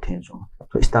मसो थेन्छु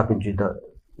तो स्थापित जि त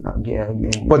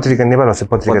पत्रिका नेपाल भाषा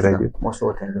पत्रिका चाहिँ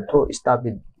मसो थेन्छु तो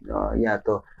स्थापित या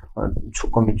त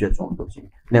कमी जो चोंतो छि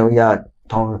ने या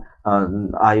थौ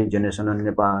आयु जेनेरेसन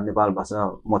नेपाल भाषा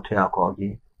मथ्या खगी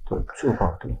तो छु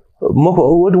खतो म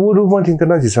रूपमा थिंक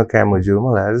न जिस काम जो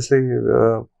मलाई जस्तै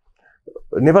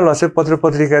नेपाल भाषा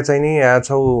पत्रिका चाहिँ नि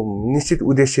छौ निश्चित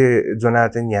उद्देश्य जना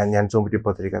चाहिँ यहाँ चौपटी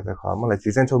पत्रिका त ख मलाई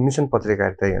चाहिँ छौ मिसन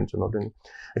पत्रकारिता यहाँ चुनौती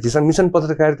जिसन मिसन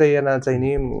पत्रकारिता यहाँ चाहिँ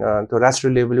नि त्यो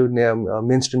राष्ट्रिय लेभल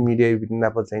मेन स्ट्रिम मिडिया बिना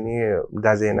चाहिँ नि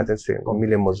दाजे यहाँ चाहिँ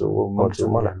मिले मजो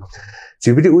मलाई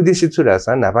छिपिटी उद्देश्य छुरा छ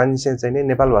नापानी चाहिँ नि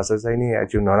नेपाल भाषा चाहिँ नि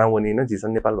छु नरावनी न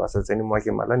जिसन नेपाल भाषा चाहिँ नि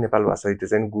मके माला नेपाल भाषा इते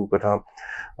चाहिँ गुको ठ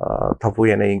थपु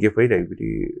यहाँ इंगे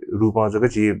फैरहेको रूपमा जको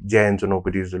छि ज्यान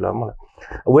चुनौपटी जुल मलाई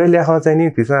वे लेखा चाहिँ नि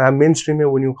तिसा मेन स्ट्रिम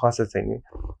उनी खस चाहिँ नि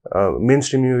मेन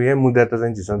स्ट्रिम ये मुद्दा त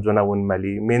चाहिँ जिसन जना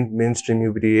वनमाली मेन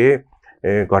स्ट्रिम बिटी ए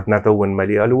घटना त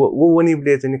वनमाली अलि वो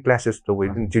वनीले चाहिँ नि क्लासेस त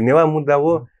वे जिनेवा मुद्दा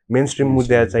हो मेन स्ट्रिम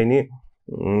मुद्दा चाहिँ नि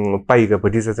पाइका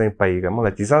भटिसा चाहिँ पाइका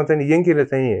मलाई जिसा चाहिँ यंकेले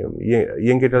चाहिँ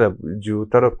यंकेले जु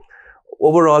तर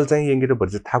ओभरअल चाहिँ यंकेले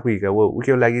भर्छ थाकुइका वो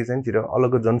उके लागि चाहिँ छिर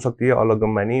अलग जनशक्ति अलग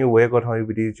मानी वे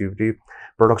कठाइबिटी जिबिटी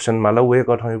प्रोडक्सन माला वे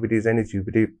कठाइबिटी चाहिँ नि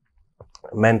जिबिटी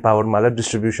मैन पावर माला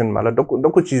डिस्ट्रिब्युसन माला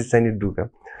डको चीज चाहिँ नि दुका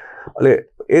अले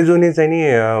एजोने चाहिँ नि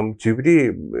जिबिटी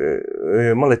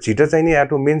मलाई छिटा चाहिँ नि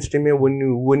आटो मेन स्ट्रिममा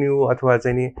वन्यु अथवा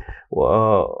चाहिँ नि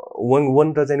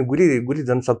वन त चाहिँ गुली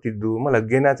जनशक्ति दु मलाई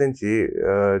गेना चाहिँ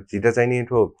छिटा चाहिँ नि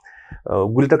ठो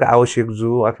गुली तक आवश्यक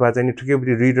जो अथवा चाहिँ नि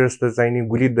ठुकेबिटी रिडर्स त चाहिँ नि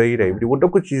गुली दइ रहेबिटी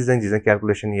वडको चीज चाहिँ जिसा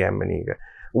क्याल्कुलेसन या मनीका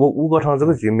वो गठाउँ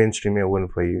जको जि मेन स्ट्रिममा वन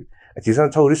फइ जिसा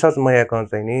छ रिसर्च मया का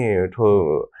चाहिँ नि ठो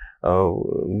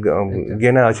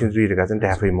गेना अछि जुइरेका चाहिँ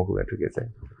ट्याफै मखु ठुके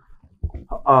चाहिँ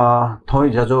थोइ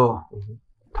जजो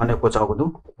थने कोचाको दु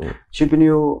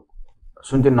छिपिनियो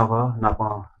सुन्तिन नख नाप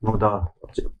नोदा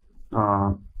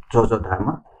जोजो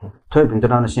धामा थोइ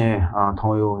भिन्टना से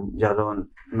थोयो जजो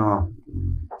न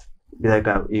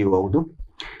विधायका इ होदु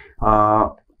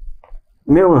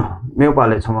मेउ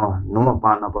पाले छम नुम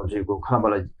पाना पजेको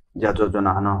खलाबला जजो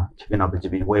जना न छिपिना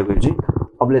बजिबि वेगुजी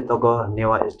अबले तक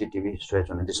नेवा HDTV स्ट्रेच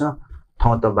हुने दिस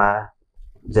थौ त बा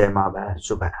जय मा बा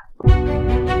सुबा